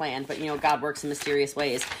wasn't planned, but God works in mysterious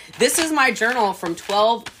ways. This is my journal from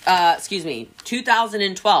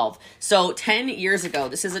 2012. So 10 years ago,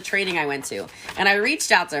 this is a training I went to, and I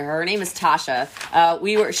reached out to her. Her name is Tasha.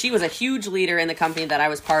 She was a huge leader in the company that I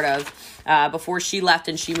was part of before she left,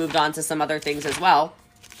 and she moved on to some other things as well.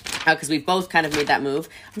 Because we've both kind of made that move.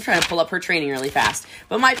 I'm trying to pull up her training really fast.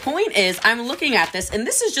 But my point is, I'm looking at this, and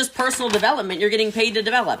this is just personal development. You're getting paid to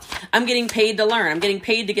develop. I'm getting paid to learn. I'm getting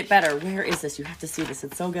paid to get better. Where is this? You have to see this.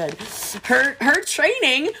 It's so good. Her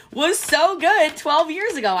training was so good 12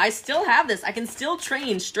 years ago. I still have this. I can still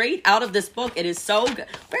train straight out of this book. It is so good.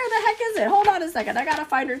 Where the heck is it? Hold on a second. I got to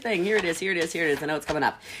find her thing. Here it is. I know it's coming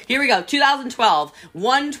up. Here we go. 2012.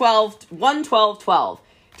 1/12/12.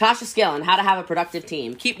 Tasha Skillen, How to Have a Productive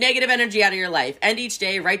Team. Keep negative energy out of your life. End each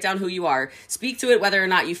day. Write down who you are. Speak to it whether or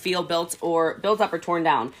not you feel built up or torn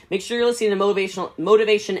down. Make sure you're listening to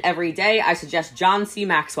motivation every day. I suggest John C.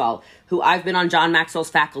 Maxwell, who I've been on John Maxwell's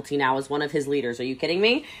faculty now as one of his leaders. Are you kidding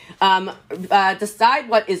me? Decide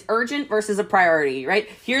what is urgent versus a priority, right?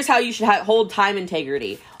 Here's how you should hold time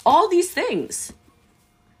integrity. All these things.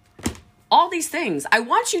 I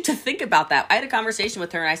want you to think about that. I had a conversation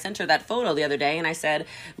with her and I sent her that photo the other day and I said,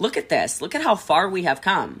 look at this. Look at how far we have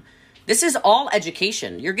come. This is all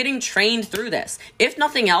education. You're getting trained through this. If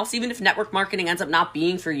nothing else, even if network marketing ends up not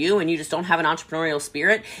being for you and you just don't have an entrepreneurial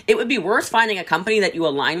spirit, it would be worth finding a company that you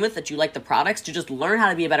align with, that you like the products, to just learn how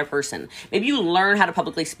to be a better person. Maybe you learn how to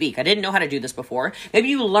publicly speak. I didn't know how to do this before. Maybe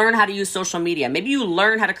you learn how to use social media. Maybe you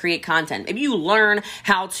learn how to create content. Maybe you learn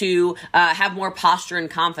how to have more posture and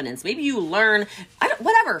confidence. Maybe you learn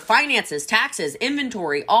whatever, finances, taxes,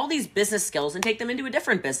 inventory, all these business skills, and take them into a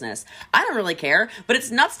different business. I don't really care, but it's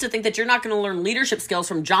nuts to think that you're not going to learn leadership skills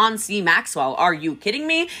from John C. Maxwell. Are you kidding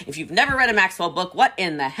me? If you've never read a Maxwell book, what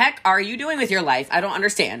in the heck are you doing with your life? I don't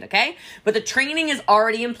understand, okay? But the training is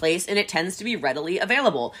already in place and it tends to be readily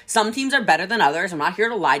available. Some teams are better than others. I'm not here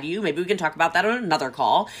to lie to you. Maybe we can talk about that on another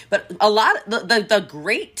call. But a lot of the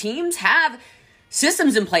great teams have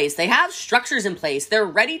systems in place. They have structures in place. They're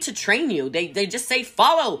ready to train you. They just say,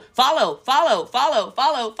 follow,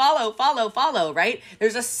 right?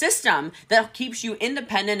 There's a system that keeps you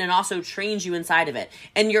independent and also trains you inside of it.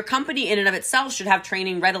 And your company in and of itself should have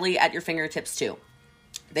training readily at your fingertips too.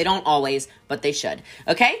 They don't always, but they should.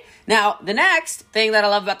 Okay? Now, the next thing that I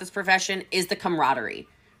love about this profession is the camaraderie.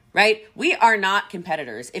 Right? We are not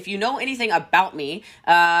competitors. If you know anything about me,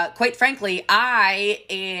 quite frankly,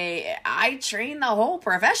 I train the whole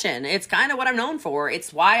profession. It's kind of what I'm known for.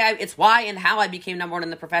 It's why and how I became number one in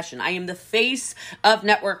the profession. I am the face of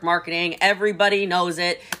network marketing. Everybody knows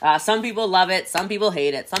it. Some people love it. Some people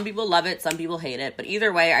hate it. Some people love it. Some people hate it. But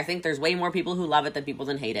either way, I think there's way more people who love it than people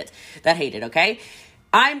that hate it. Okay?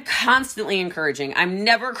 I'm constantly encouraging. I'm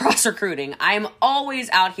never cross-recruiting. I'm always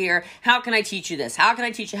out here. How can I teach you this? How can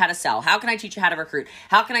I teach you how to sell? How can I teach you how to recruit?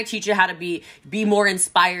 How can I teach you how to be more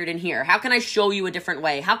inspired in here? How can I show you a different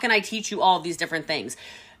way? How can I teach you all of these different things?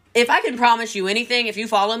 If I can promise you anything, if you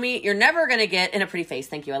follow me, you're never going to get in a pretty face.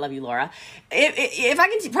 Thank you. I love you, Laura. If I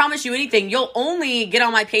can promise you anything, you'll only get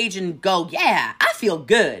on my page and go, yeah, I feel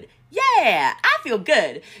good. Yeah, I feel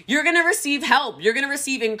good. You're going to receive help. You're going to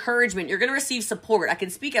receive encouragement. You're going to receive support. I can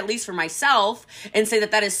speak at least for myself and say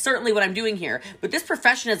that is certainly what I'm doing here. But this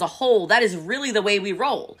profession as a whole, that is really the way we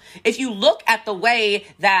roll. If you look at the way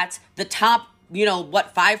that the top 5%,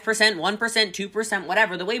 1%, 2%,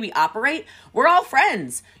 whatever, the way we operate, we're all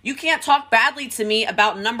friends. You can't talk badly to me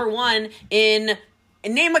about number one in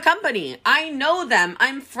name a company. I know them.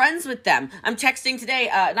 I'm friends with them. I'm texting today,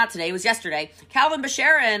 not today, it was yesterday. Calvin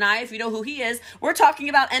Bashara and I, if you know who he is, we're talking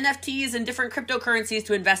about NFTs and different cryptocurrencies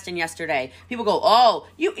to invest in yesterday. People go, oh,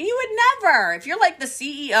 you would never. If you're like the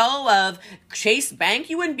CEO of Chase Bank,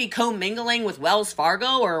 you wouldn't be commingling with Wells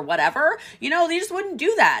Fargo or whatever. They just wouldn't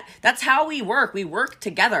do that. That's how we work. We work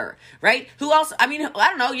together, right? Who else? I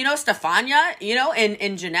don't know, Stefania,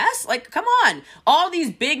 and Janess, like, come on. All these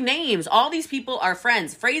big names, all these people are friends.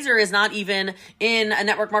 friends. Fraser is not even in a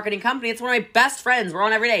network marketing company. It's one of my best friends. We're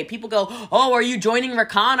on every day. People go, oh, are you joining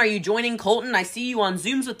Rakan? Are you joining Colton? I see you on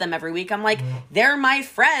Zooms with them every week. I'm like, they're my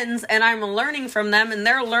friends and I'm learning from them and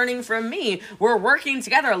they're learning from me. We're working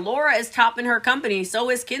together. Laura is top in her company. So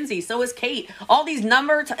is Kinsey. So is Kate. All these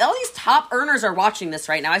top earners are watching this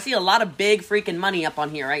right now. I see a lot of big freaking money up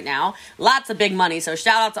on here right now. Lots of big money. So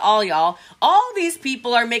shout out to all y'all. All these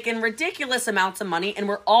people are making ridiculous amounts of money and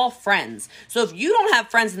we're all friends. So if you don't have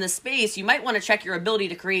friends in this space, you might want to check your ability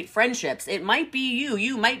to create friendships. It might be you.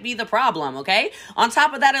 You might be the problem, okay? On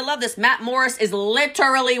top of that, I love this. Matt Morris is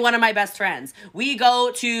literally one of my best friends. We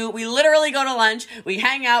literally go to lunch. We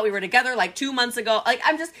hang out. We were together like 2 months ago.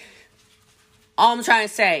 All I'm trying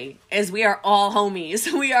to say is we are all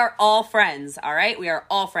homies. We are all friends, all right? We are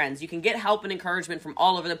all friends. You can get help and encouragement from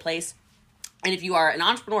all over the place. And if you are an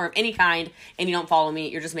entrepreneur of any kind and you don't follow me,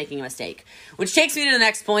 you're just making a mistake. Which takes me to the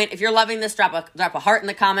next point. If you're loving this, drop a heart in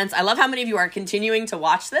the comments. I love how many of you are continuing to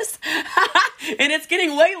watch this. And it's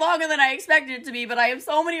getting way longer than I expected it to be, but I have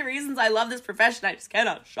so many reasons I love this profession. I just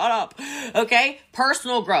cannot shut up. Okay?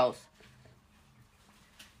 Personal growth.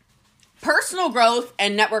 Personal growth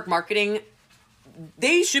and network marketing,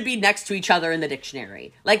 they should be next to each other in the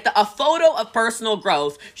dictionary. Like a photo of personal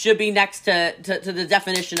growth should be next to the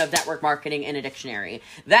definition of network marketing in a dictionary.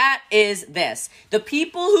 That is this. The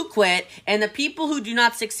people who quit and the people who do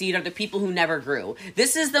not succeed are the people who never grew.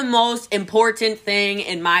 This is the most important thing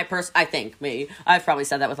in my I think, me. I've probably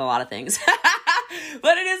said that with a lot of things.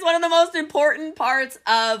 But it is one of the most important parts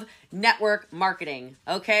of network marketing,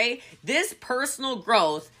 okay? This personal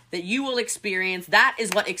growth that you will experience, that is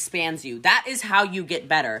what expands you. That is how you get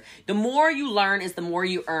better. The more you learn is the more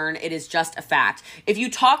you earn. It is just a fact. If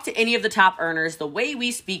you talk to any of the top earners, the way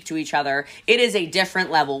we speak to each other, it is a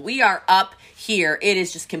different level. We are up here. It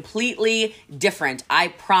is just completely different. I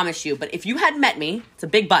promise you. But if you had met me, it's a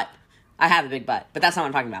big but. I have a big butt, but that's not what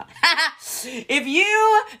I'm talking about. If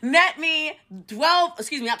you met me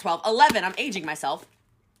 11, I'm aging myself.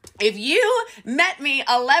 If you met me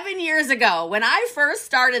 11 years ago, when I first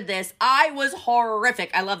started this, I was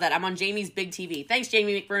horrific. I love that. I'm on Jamie's Big TV. Thanks,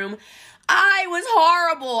 Jamie McBroom. I was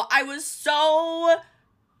horrible. I was so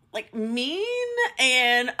mean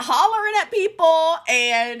and hollering at people,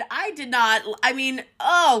 and I didn't have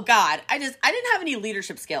any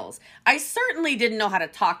leadership skills. I certainly didn't know how to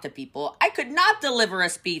talk to people. I could not deliver a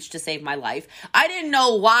speech to save my life. I didn't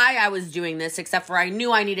know why I was doing this, except for I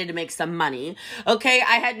knew I needed to make some money. Okay,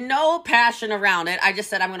 I had no passion around it. I just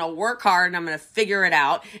said, I'm going to work hard and I'm going to figure it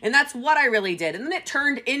out. And that's what I really did. And then it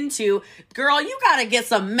turned into, girl, you got to get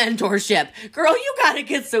some mentorship. Girl, you got to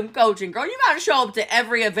get some coaching. Girl, you got to show up to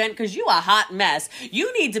every event because you a hot mess.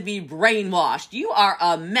 You need to be brainwashed. You are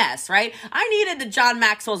a mess, right? I needed the John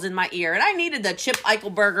Maxwell's in my ear, and I needed the Chip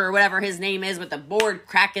Eichelberger or whatever his name is with the board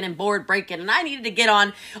cracking and board breaking, and I needed to get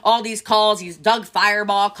on all these calls, these Doug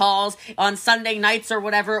Fireball calls on Sunday nights or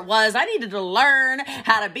whatever it was. I needed to learn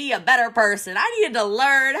how to be a better person. I needed to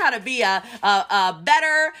learn how to be a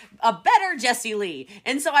better Jessie Lee.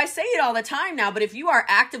 And so I say it all the time now, but if you are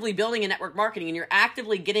actively building a network marketing and you're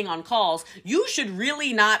actively getting on calls, you should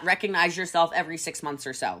really not recognize yourself every 6 months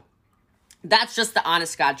or so. That's just the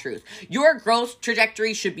honest God truth. Your growth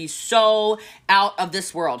trajectory should be so out of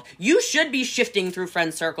this world. You should be shifting through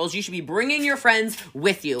friend circles. You should be bringing your friends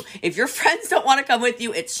with you. If your friends don't want to come with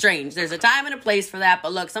you, it's strange. There's a time and a place for that.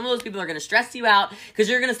 But look, some of those people are going to stress you out because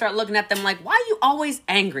you're going to start looking at them like, why are you always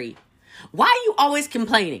angry? Why are you always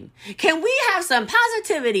complaining? Can we have some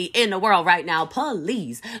positivity in the world right now,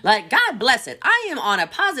 please? God bless it. I am on a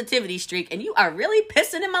positivity streak and you are really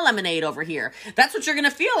pissing in my lemonade over here. That's what you're going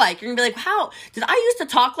to feel like. You're going to be like, how did I used to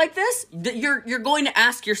talk like this? You're going to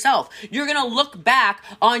ask yourself. You're going to look back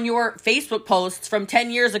on your Facebook posts from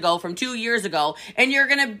 10 years ago, from 2 years ago, and you're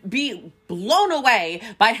going to be blown away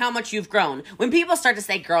by how much you've grown. When people start to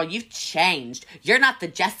say, girl, you've changed. You're not the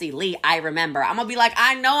Jessie Lee I remember. I'm going to be like,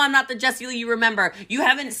 I know I'm not the Jessie Lee you remember. You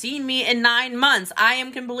haven't seen me in 9 months. I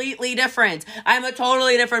am completely different. I'm a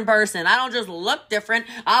totally different person. I don't just look different.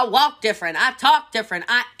 I walk different. I talk different.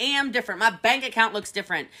 I am different. My bank account looks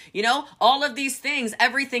different. You know, all of these things,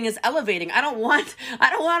 everything is elevating. I don't want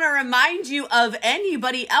to remind you of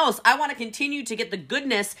anybody else. I want to continue to get the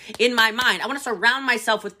goodness in my mind. I want to surround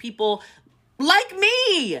myself with people like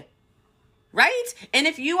me, right? And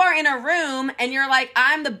if you are in a room and you're like,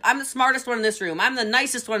 I'm the smartest one in this room, I'm the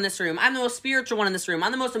nicest one in this room, I'm the most spiritual one in this room,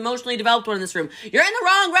 I'm the most emotionally developed one in this room, you're in the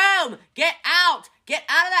wrong room. Get out. Get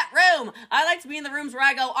out of that room. I like to be in the rooms where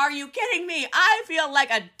I go, are you kidding me? I feel like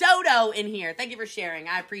a dodo in here. Thank you for sharing.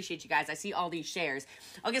 I appreciate you guys. I see all these shares.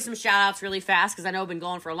 I'll get some shout outs really fast because I know I've been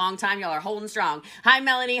going for a long time. Y'all are holding strong. Hi,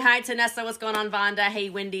 Melanie. Hi, Tanessa. What's going on, Vonda? Hey,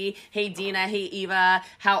 Wendy. Hey, Dina. Hey, Eva.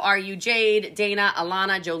 How are you? Jade, Dana,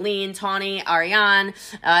 Alana, Jolene, Tawny, Ariane,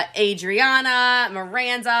 Adriana,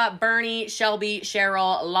 Miranda, Bernie, Shelby,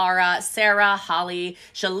 Cheryl, Laura, Sarah, Holly,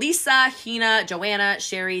 Shalisa, Hina, Joanna,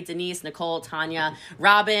 Sherry, Denise, Nicole, Tanya,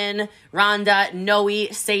 Robin, Rhonda, Noe,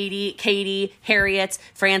 Sadie, Katie, Harriet,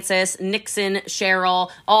 Francis, Nixon,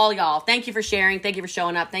 Cheryl, all y'all. Thank you for sharing. Thank you for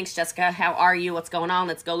showing up. Thanks, Jessica. How are you? What's going on?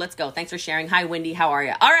 Let's go. Let's go. Thanks for sharing. Hi, Wendy. How are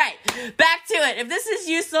you? All right. Back to it. If this is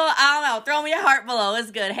useful, I don't know. Throw me a heart below.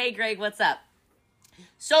 It's good. Hey, Greg. What's up?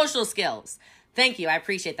 Social skills. Thank you. I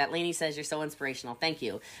appreciate that. Lainey says you're so inspirational. Thank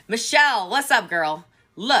you. Michelle. What's up, girl?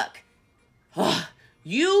 Look.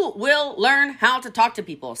 You will learn how to talk to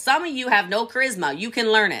people. Some of you have no charisma. You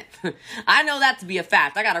can learn it. I know that to be a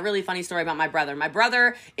fact. I got a really funny story about my brother. My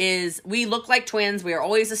brother we look like twins. We are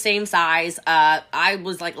always the same size. I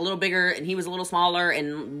was like a little bigger and he was a little smaller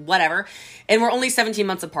and whatever. And we're only 17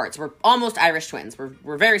 months apart. So we're almost Irish twins.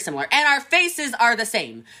 We're very similar. And our faces are the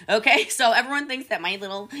same. Okay? So everyone thinks that my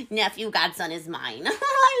little nephew godson is mine.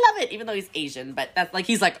 I love it. Even though he's Asian. But that's like,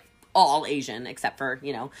 he's like all Asian except for,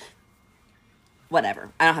 whatever.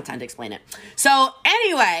 I don't have time to explain it. So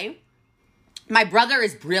anyway, my brother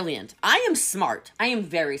is brilliant. I am smart. I am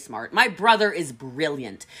very smart. My brother is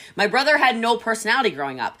brilliant. My brother had no personality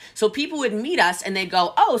growing up. So people would meet us and they'd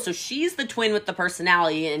go, oh, so she's the twin with the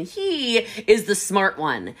personality and he is the smart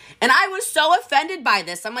one. And I was so offended by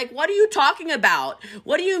this. I'm like, what are you talking about?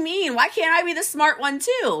 What do you mean? Why can't I be the smart one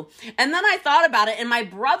too? And then I thought about it and my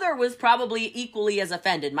brother was probably equally as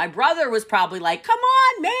offended. My brother was probably like, come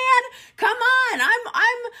on, man. Come on.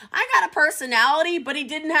 I got a personality, but he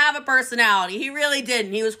didn't have a personality. He really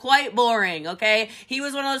didn't. He was quite boring, okay? He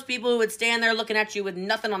was one of those people who would stand there looking at you with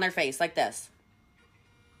nothing on their face, like this.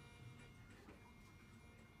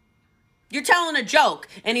 You're telling a joke,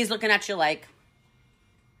 and he's looking at you like,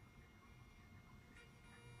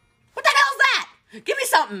 what the hell's that? Give me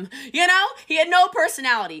something, He had no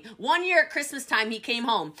personality. One year at Christmas time, he came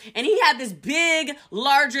home, and he had this big,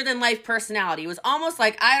 larger-than-life personality. It was almost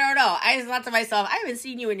like, I don't know. I thought to myself, I haven't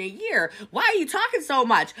seen you in a year. Why are you talking so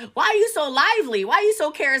much? Why are you so lively? Why are you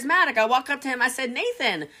so charismatic? I walked up to him. I said,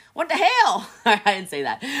 Nathan, what the hell? I didn't say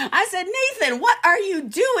that. I said, Nathan, what are you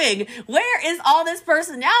doing? Where is all this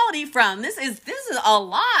personality from? This is a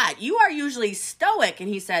lot. You are usually stoic. And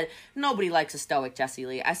he said, nobody likes a stoic, Jessie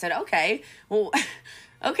Lee. I said, okay, well,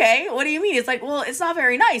 okay, what do you mean? It's like, well, it's not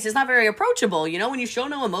very nice. It's not very approachable. When you show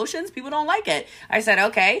no emotions, people don't like it. I said,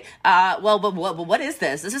 okay, well, but what is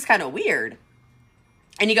this? This is kind of weird.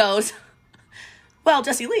 And he goes, well,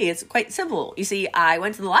 Jessie Lee, it's quite simple. You see, I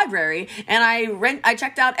went to the library and I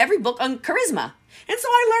checked out every book on charisma. And so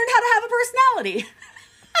I learned how to have a personality.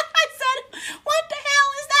 I said, what the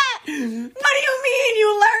hell is that? What do you mean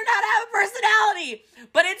you learned how to have a personality?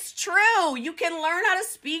 But it's true. You can learn how to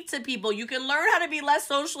speak to people. You can learn how to be less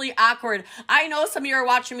socially awkward. I know some of you are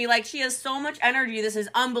watching me like, she has so much energy. This is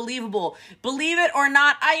unbelievable. Believe it or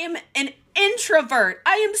not, I am an introvert.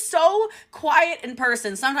 I am so quiet in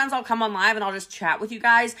person. Sometimes I'll come on live and I'll just chat with you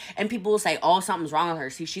guys and people will say, oh, something's wrong with her.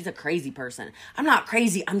 See, she's a crazy person. I'm not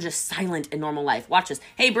crazy. I'm just silent in normal life. Watch this.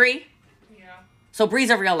 Hey, Bree. So Bree's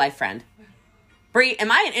a real life friend. Bree,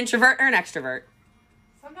 am I an introvert or an extrovert?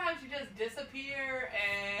 Sometimes you just disappear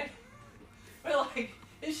and we're like,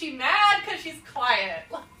 is she mad because she's quiet?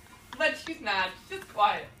 But she's not. She's just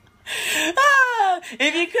quiet.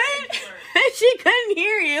 If you couldn't, she couldn't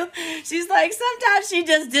hear you. She's like, sometimes she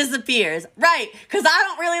just disappears. Right, because I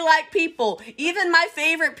don't really like people. Even my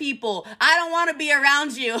favorite people, I don't want to be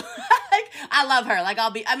around you. Like, I love her. Like,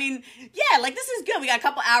 this is good. We got a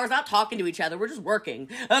couple hours not talking to each other. We're just working.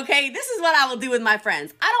 Okay, this is what I will do with my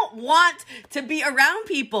friends. I don't want to be around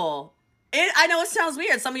people. I know it sounds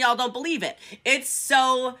weird. Some of y'all don't believe it. It's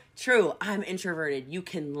so true. I'm introverted. You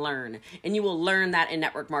can learn. And you will learn that in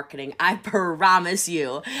network marketing. I promise you.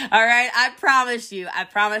 All right? I promise you. I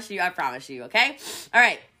promise you. I promise you. Okay? All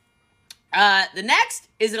right. The next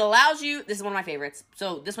is it allows you, this is one of my favorites.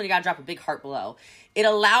 So this one you got to drop a big heart below. It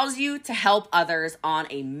allows you to help others on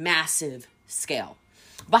a massive scale.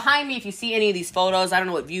 Behind me, if you see any of these photos, I don't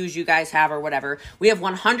know what views you guys have or whatever, we have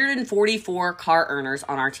 144 car earners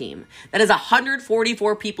on our team. That is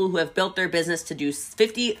 144 people who have built their business to do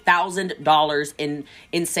 $50,000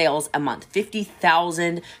 in sales a month.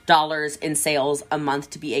 $50,000 in sales a month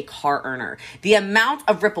to be a car earner. The amount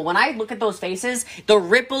of ripple, when I look at those faces, the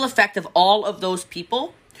ripple effect of all of those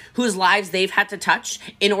people whose lives they've had to touch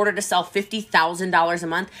in order to sell $50,000 a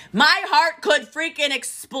month, my heart could freaking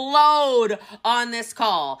explode on this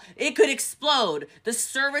call. It could explode. The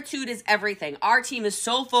servitude is everything. Our team is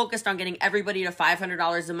so focused on getting everybody to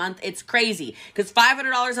 $500 a month. It's crazy because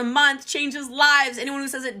 $500 a month changes lives. Anyone who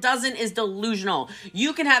says it doesn't is delusional.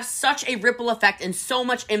 You can have such a ripple effect and so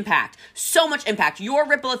much impact. So much impact. Your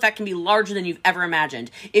ripple effect can be larger than you've ever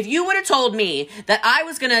imagined. If you would have told me that I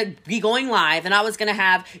was going to be going live and I was going to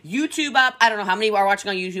have YouTube up, I don't know how many are watching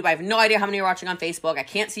on YouTube. I have no idea how many are watching on Facebook. I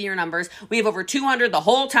can't see your numbers. We have over 200 the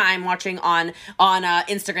whole time watching on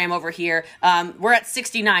Instagram over here. We're at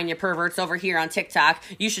 69, you perverts, over here on TikTok.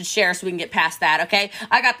 You should share so we can get past that, okay?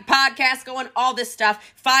 I got the podcast going, all this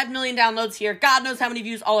stuff. 5 million downloads here. God knows how many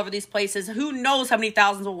views all over these places. Who knows how many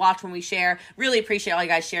thousands will watch when we share. Really appreciate all you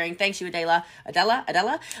guys sharing. Thanks you, Adela.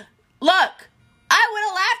 Look, I would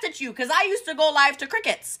have laughed at you because I used to go live to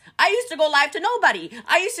crickets. I used to go live to nobody.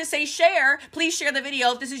 I used to say share. Please share the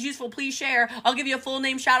video. If this is useful, please share. I'll give you a full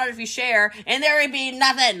name shout out if you share. And there would be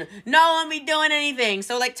nothing. No one be doing anything.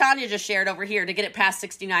 So like Tanya just shared over here to get it past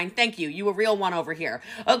 69. Thank you. You a real one over here.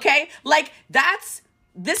 Okay? Like that's...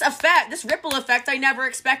 This ripple effect, I never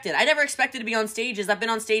expected. I never expected to be on stages. I've been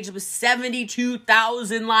on stages with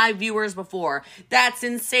 72,000 live viewers before. That's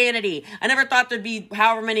insanity. I never thought there'd be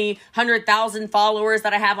however many 100,000 followers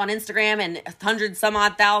that I have on Instagram and 100 some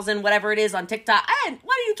odd thousand, whatever it is on TikTok.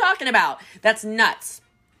 What are you talking about? That's nuts.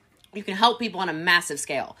 You can help people on a massive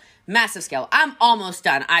scale. Massive scale. I'm almost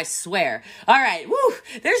done, I swear. All right, woo.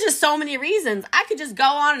 There's just so many reasons. I could just go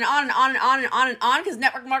on and on and on and on and on and on because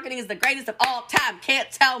network marketing is the greatest of all time.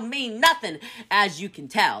 Can't tell me nothing, as you can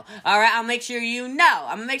tell. All right, I'll make sure you know.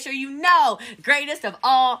 I'm going to make sure you know. Greatest of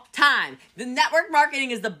all time. The network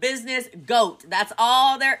marketing is the business GOAT. That's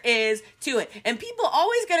all there is to it. And people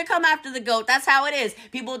always going to come after the GOAT. That's how it is.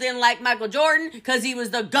 People didn't like Michael Jordan because he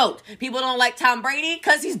was the GOAT. People don't like Tom Brady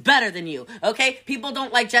because he's better than you. Okay? People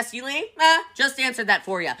don't like Jesse Lee? Just answered that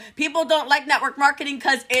for you. People don't like network marketing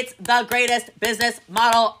because it's the greatest business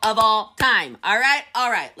model of all time. All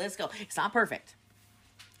right, let's go. It's not perfect,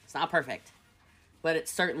 but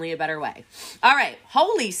it's certainly a better way. All right,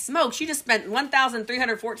 holy smokes, you just spent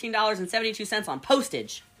 $1,314.72 on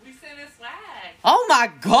postage. We sent a swag. Oh my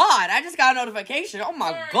God, I just got a notification. Oh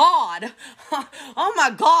my God. Oh my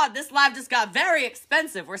God, this live just got very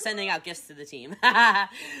expensive. We're sending out gifts to the team. But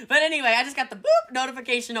anyway, I just got the boop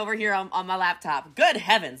notification over here on my laptop. Good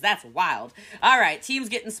heavens, that's wild. All right, team's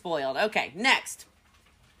getting spoiled. Okay, next.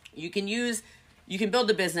 You can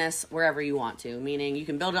build a business wherever you want to, meaning you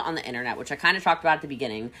can build it on the internet, which I kind of talked about at the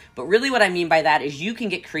beginning. But really what I mean by that is you can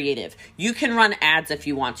get creative. You can run ads if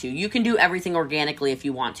you want to. You can do everything organically if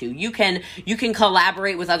you want to. You can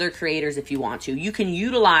collaborate with other creators if you want to. You can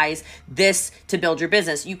utilize this to build your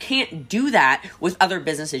business. You can't do that with other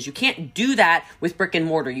businesses. You can't do that with brick and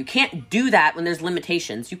mortar. You can't do that when there's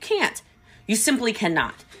limitations. You can't. You simply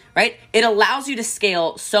cannot. Right? It allows you to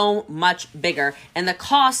scale so much bigger, and the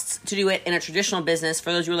costs to do it in a traditional business,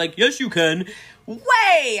 for those who are like, yes, you can,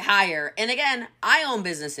 way higher. And again, I own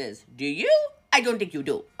businesses. Do you? I don't think you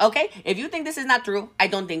do. Okay? If you think this is not true, I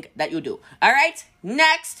don't think that you do. All right?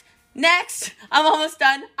 Next. I'm almost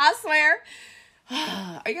done. I swear.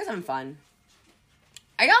 Are you guys having fun?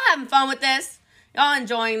 Are y'all having fun with this? Y'all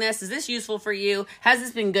enjoying this? Is this useful for you? Has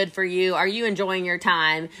this been good for you? Are you enjoying your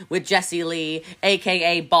time with Jesse Lee,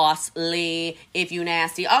 aka Boss Lee, if you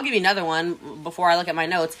nasty? I'll give you another one before I look at my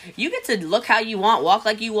notes. You get to look how you want, walk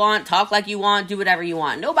like you want, talk like you want, do whatever you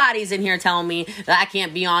want. Nobody's in here telling me that I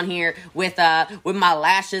can't be on here with my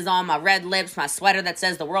lashes on, my red lips, my sweater that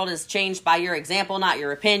says the world is changed by your example, not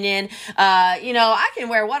your opinion. I can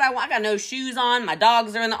wear what I want. I got no shoes on. My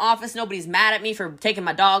dogs are in the office. Nobody's mad at me for taking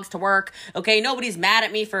my dogs to work. Okay, nobody's mad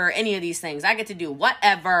at me for any of these things. I get to do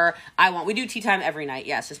whatever I want. We do tea time every night.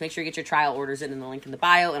 Yes, just make sure you get your trial orders in the link in the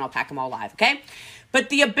bio, and I'll pack them all live, okay? But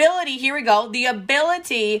the ability, here we go, the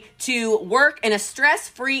ability to work in a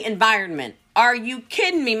stress-free environment. Are you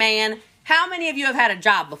kidding me, man? How many of you have had a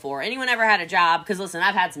job before? Anyone ever had a job? Because listen,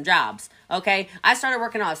 I've had some jobs, okay? I started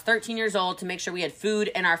working when I was 13 years old to make sure we had food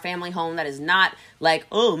in our family home. That is not like,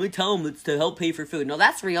 oh, let me tell them it's to help pay for food. No,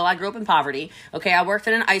 that's real. I grew up in poverty, okay? I worked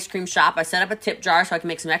in an ice cream shop. I set up a tip jar so I could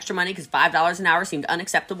make some extra money because $5 an hour seemed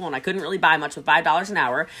unacceptable and I couldn't really buy much with $5 an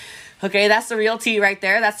hour. Okay, that's the real tea right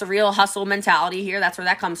there. That's the real hustle mentality here. That's where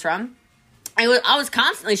that comes from. I was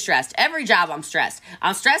constantly stressed. Every job I'm stressed.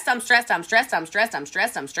 I'm stressed. I'm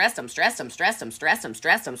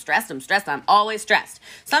always stressed.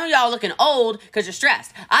 Some of y'all looking old because you're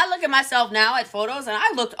stressed. I look at myself now at photos and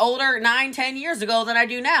I looked older 9-10 years ago than I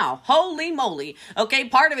do now. Holy moly. Okay,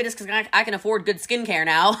 part of it is because I can afford good skincare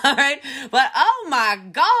now, all right? But oh my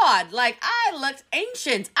God, like I looked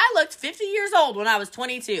ancient. I looked 50 years old when I was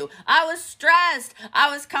 22. I was stressed.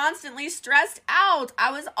 I was constantly stressed out.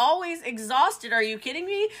 I was always exhausted. Are you kidding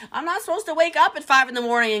me? I'm not supposed to wake up at 5 a.m.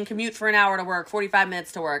 and commute for an hour to work, 45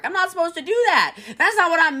 minutes to work. I'm not supposed to do that. That's not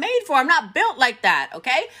what I'm made for. I'm not built like that,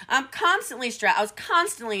 okay? I'm constantly stressed. I was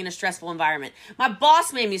constantly in a stressful environment. My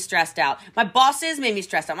boss made me stressed out. My bosses made me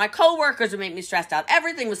stressed out. My coworkers would make me stressed out.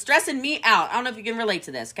 Everything was stressing me out. I don't know if you can relate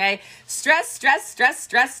to this, okay? Stress,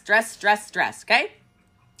 okay?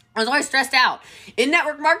 I was always stressed out. In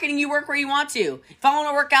network marketing, you work where you want to. If I want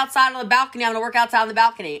to work outside on the balcony, I'm going to work outside on the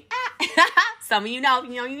balcony. Some of you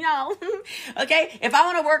know. Okay? If I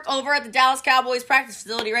want to work over at the Dallas Cowboys practice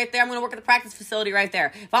facility right there, I'm going to work at the practice facility right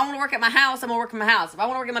there. If I want to work at my house, I'm going to work in my house. If I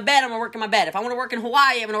want to work in my bed, I'm going to work in my bed. If I want to work in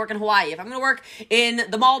Hawaii, I'm going to work in Hawaii. If I'm going to work in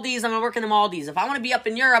the Maldives, I'm going to work in the Maldives. If I want to be up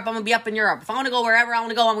in Europe, I'm going to be up in Europe. If I want to go wherever I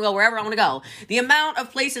want to go, I'm going to go wherever I want to go. The amount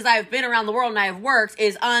of places I've been around the world and I have worked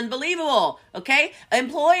is unbelievable. Okay?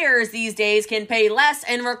 Employers these days can pay less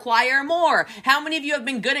and require more. How many of you have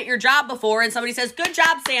been good at your job before and somebody says, "Good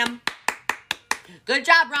job, Sam. Good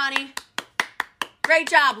job, Ronnie. Great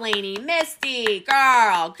job, Lainey, Misty,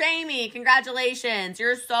 girl, Jamie, congratulations.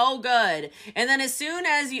 You're so good." And then as soon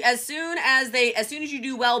as you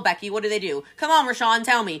do well, Becky, what do? Come on, Rashawn,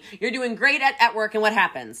 tell me. You're doing great at work, and what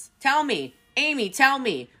happens? Tell me. Amy, tell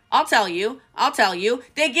me. I'll tell you.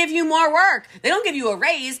 They give you more work. They don't give you a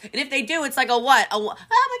raise. And if they do, it's like I'm going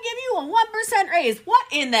to give you a 1% raise. What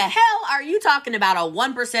in the hell are you talking about, a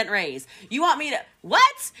 1% raise? You want me to,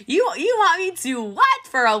 what? You want me to what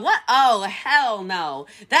for a what? Oh, hell no.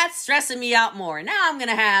 That's stressing me out more. Now I'm going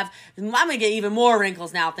to get even more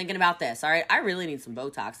wrinkles now thinking about this. All right. I really need some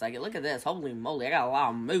Botox. Like, look at this. Holy moly. I got a lot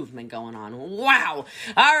of movement going on. Wow.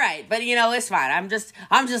 All right. But it's fine.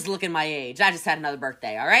 I'm just looking my age. I just had another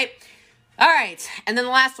birthday. All right. All right, and then the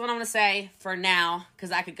last one I'm going to say for now,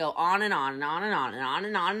 because I could go on and on and on and on and on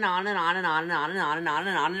and on and on and on and on and on and on and on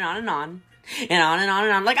and on and on and on and on and on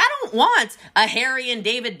and on. Like, I don't want a Harry and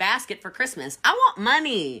David basket for Christmas. I want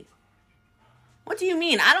money. What do you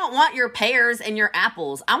mean? I don't want your pears and your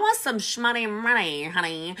apples. I want some shmoney money,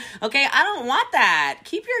 honey. Okay, I don't want that.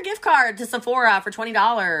 Keep your gift card to Sephora for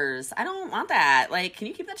 $20. I don't want that. Like, can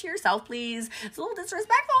you keep that to yourself, please? It's a little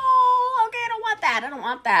disrespectful. Okay, I don't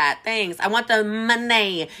want that. Thanks. I want the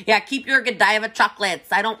money. Yeah, keep your Godiva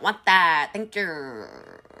chocolates. I don't want that. Thank you.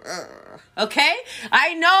 Okay?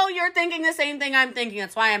 I know you're thinking the same thing I'm thinking.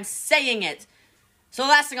 That's why I'm saying it. So the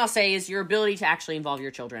last thing I'll say is your ability to actually involve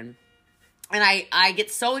your children. And I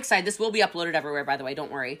get so excited. This will be uploaded everywhere, by the way.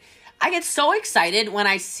 Don't worry. I get so excited when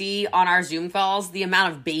I see on our Zoom calls the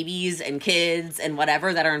amount of babies and kids and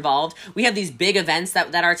whatever that are involved. We have these big events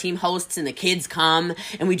that our team hosts, and the kids come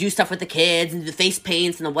and we do stuff with the kids and the face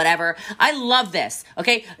paints and the whatever. I love this.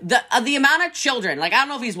 Okay. The amount of children, like, I don't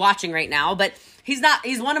know if he's watching right now, but he's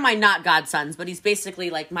one of my not godsons, but he's basically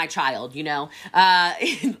like my child,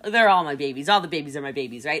 they're all my babies. All the babies are my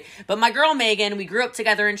babies, right? But my girl, Megan, we grew up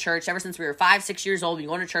together in church ever since we were 5-6 years old. We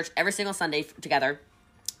go to church every single Sunday together.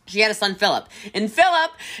 She had a son, Philip. And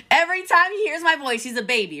Philip, every time he hears my voice, he's a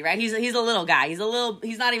baby, right? He's a little guy.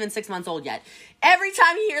 He's not even 6 months old yet. Every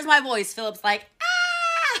time he hears my voice, Philip's like,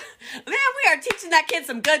 man, we are teaching that kid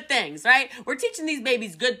some good things, right? We're teaching these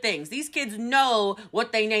babies good things. These kids know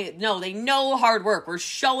what they know. They know hard work. We're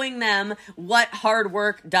showing them what hard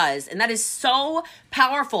work does. And that is so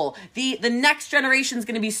powerful. The next generation is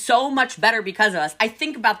going to be so much better because of us. I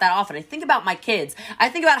think about that often. I think about my kids. I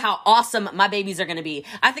think about how awesome my babies are going to be.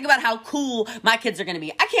 I think about how cool my kids are going to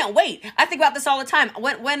be. I can't wait. I think about this all the time.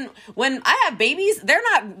 When I have babies, they're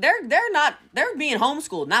being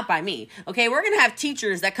homeschooled, not by me. Okay, we're going to have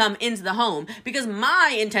teachers that come into the home because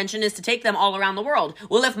my intention is to take them all around the world.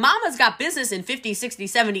 Well, if mama's got business in 50, 60,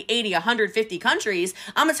 70, 80, 150 countries,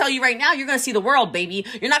 I'm going to tell you right now, you're going to see the world, baby.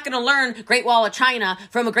 You're not going to learn Great Wall of China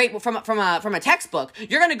from a textbook.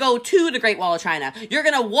 You're going to go to the Great Wall of China. You're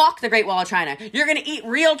going to walk the Great Wall of China. You're going to eat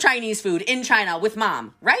real Chinese food in China with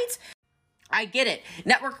mom, right? I get it.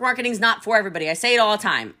 Network marketing is not for everybody. I say it all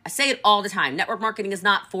the time. Network marketing is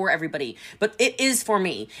not for everybody, but it is for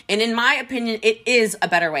me. And in my opinion, it is a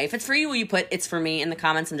better way. If it's for you, will you put it's for me in the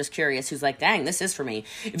comments? I'm just curious who's like, dang, this is for me.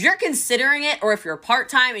 If you're considering it, or if you're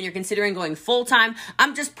part-time and you're considering going full-time,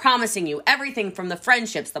 I'm just promising you everything from the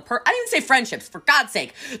friendships, I didn't even say friendships, for God's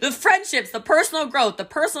sake, the friendships, the personal growth, the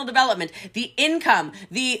personal development, the income,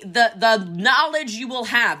 the knowledge you will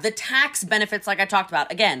have, the tax benefits like I talked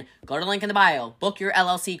about. Again, go to the link in the bio, book your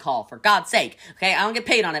LLC call, for God's sake. Okay, I don't get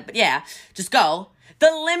paid on it, but yeah, just go. The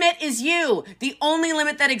limit is you. The only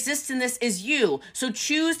limit that exists in this is you. So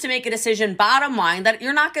choose to make a decision, bottom line, that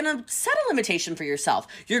you're not going to set a limitation for yourself.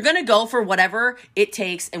 You're going to go for whatever it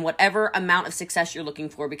takes and whatever amount of success you're looking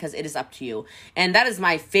for, because it is up to you. And that is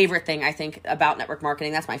my favorite thing, I think, about network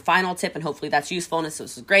marketing. That's my final tip, and hopefully that's useful. And this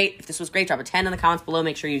was great. If this was great, drop a 10 in the comments below.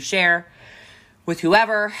 Make sure you share with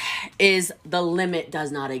whoever. Is the limit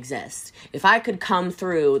does not exist. If I could come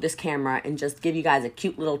through this camera and just give you guys a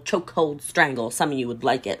cute little chokehold strangle, some of you would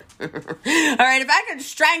like it. All right, if I could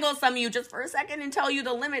strangle some of you just for a second and tell you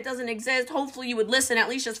the limit doesn't exist, hopefully you would listen at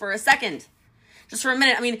least just for a second. Just for a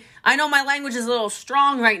minute. I mean, I know my language is a little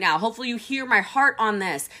strong right now. Hopefully you hear my heart on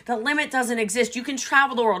this. The limit doesn't exist. You can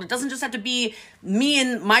travel the world. It doesn't just have to be me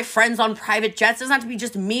and my friends on private jets. It doesn't have to be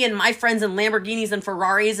just me and my friends in Lamborghinis and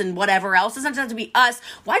Ferraris and whatever else. It doesn't have to be us.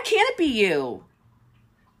 Why can't it be you?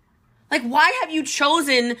 Like, why have you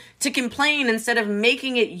chosen to complain instead of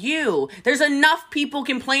making it you? There's enough people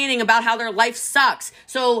complaining about how their life sucks.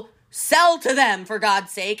 So sell to them, for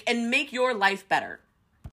God's sake, and make your life better.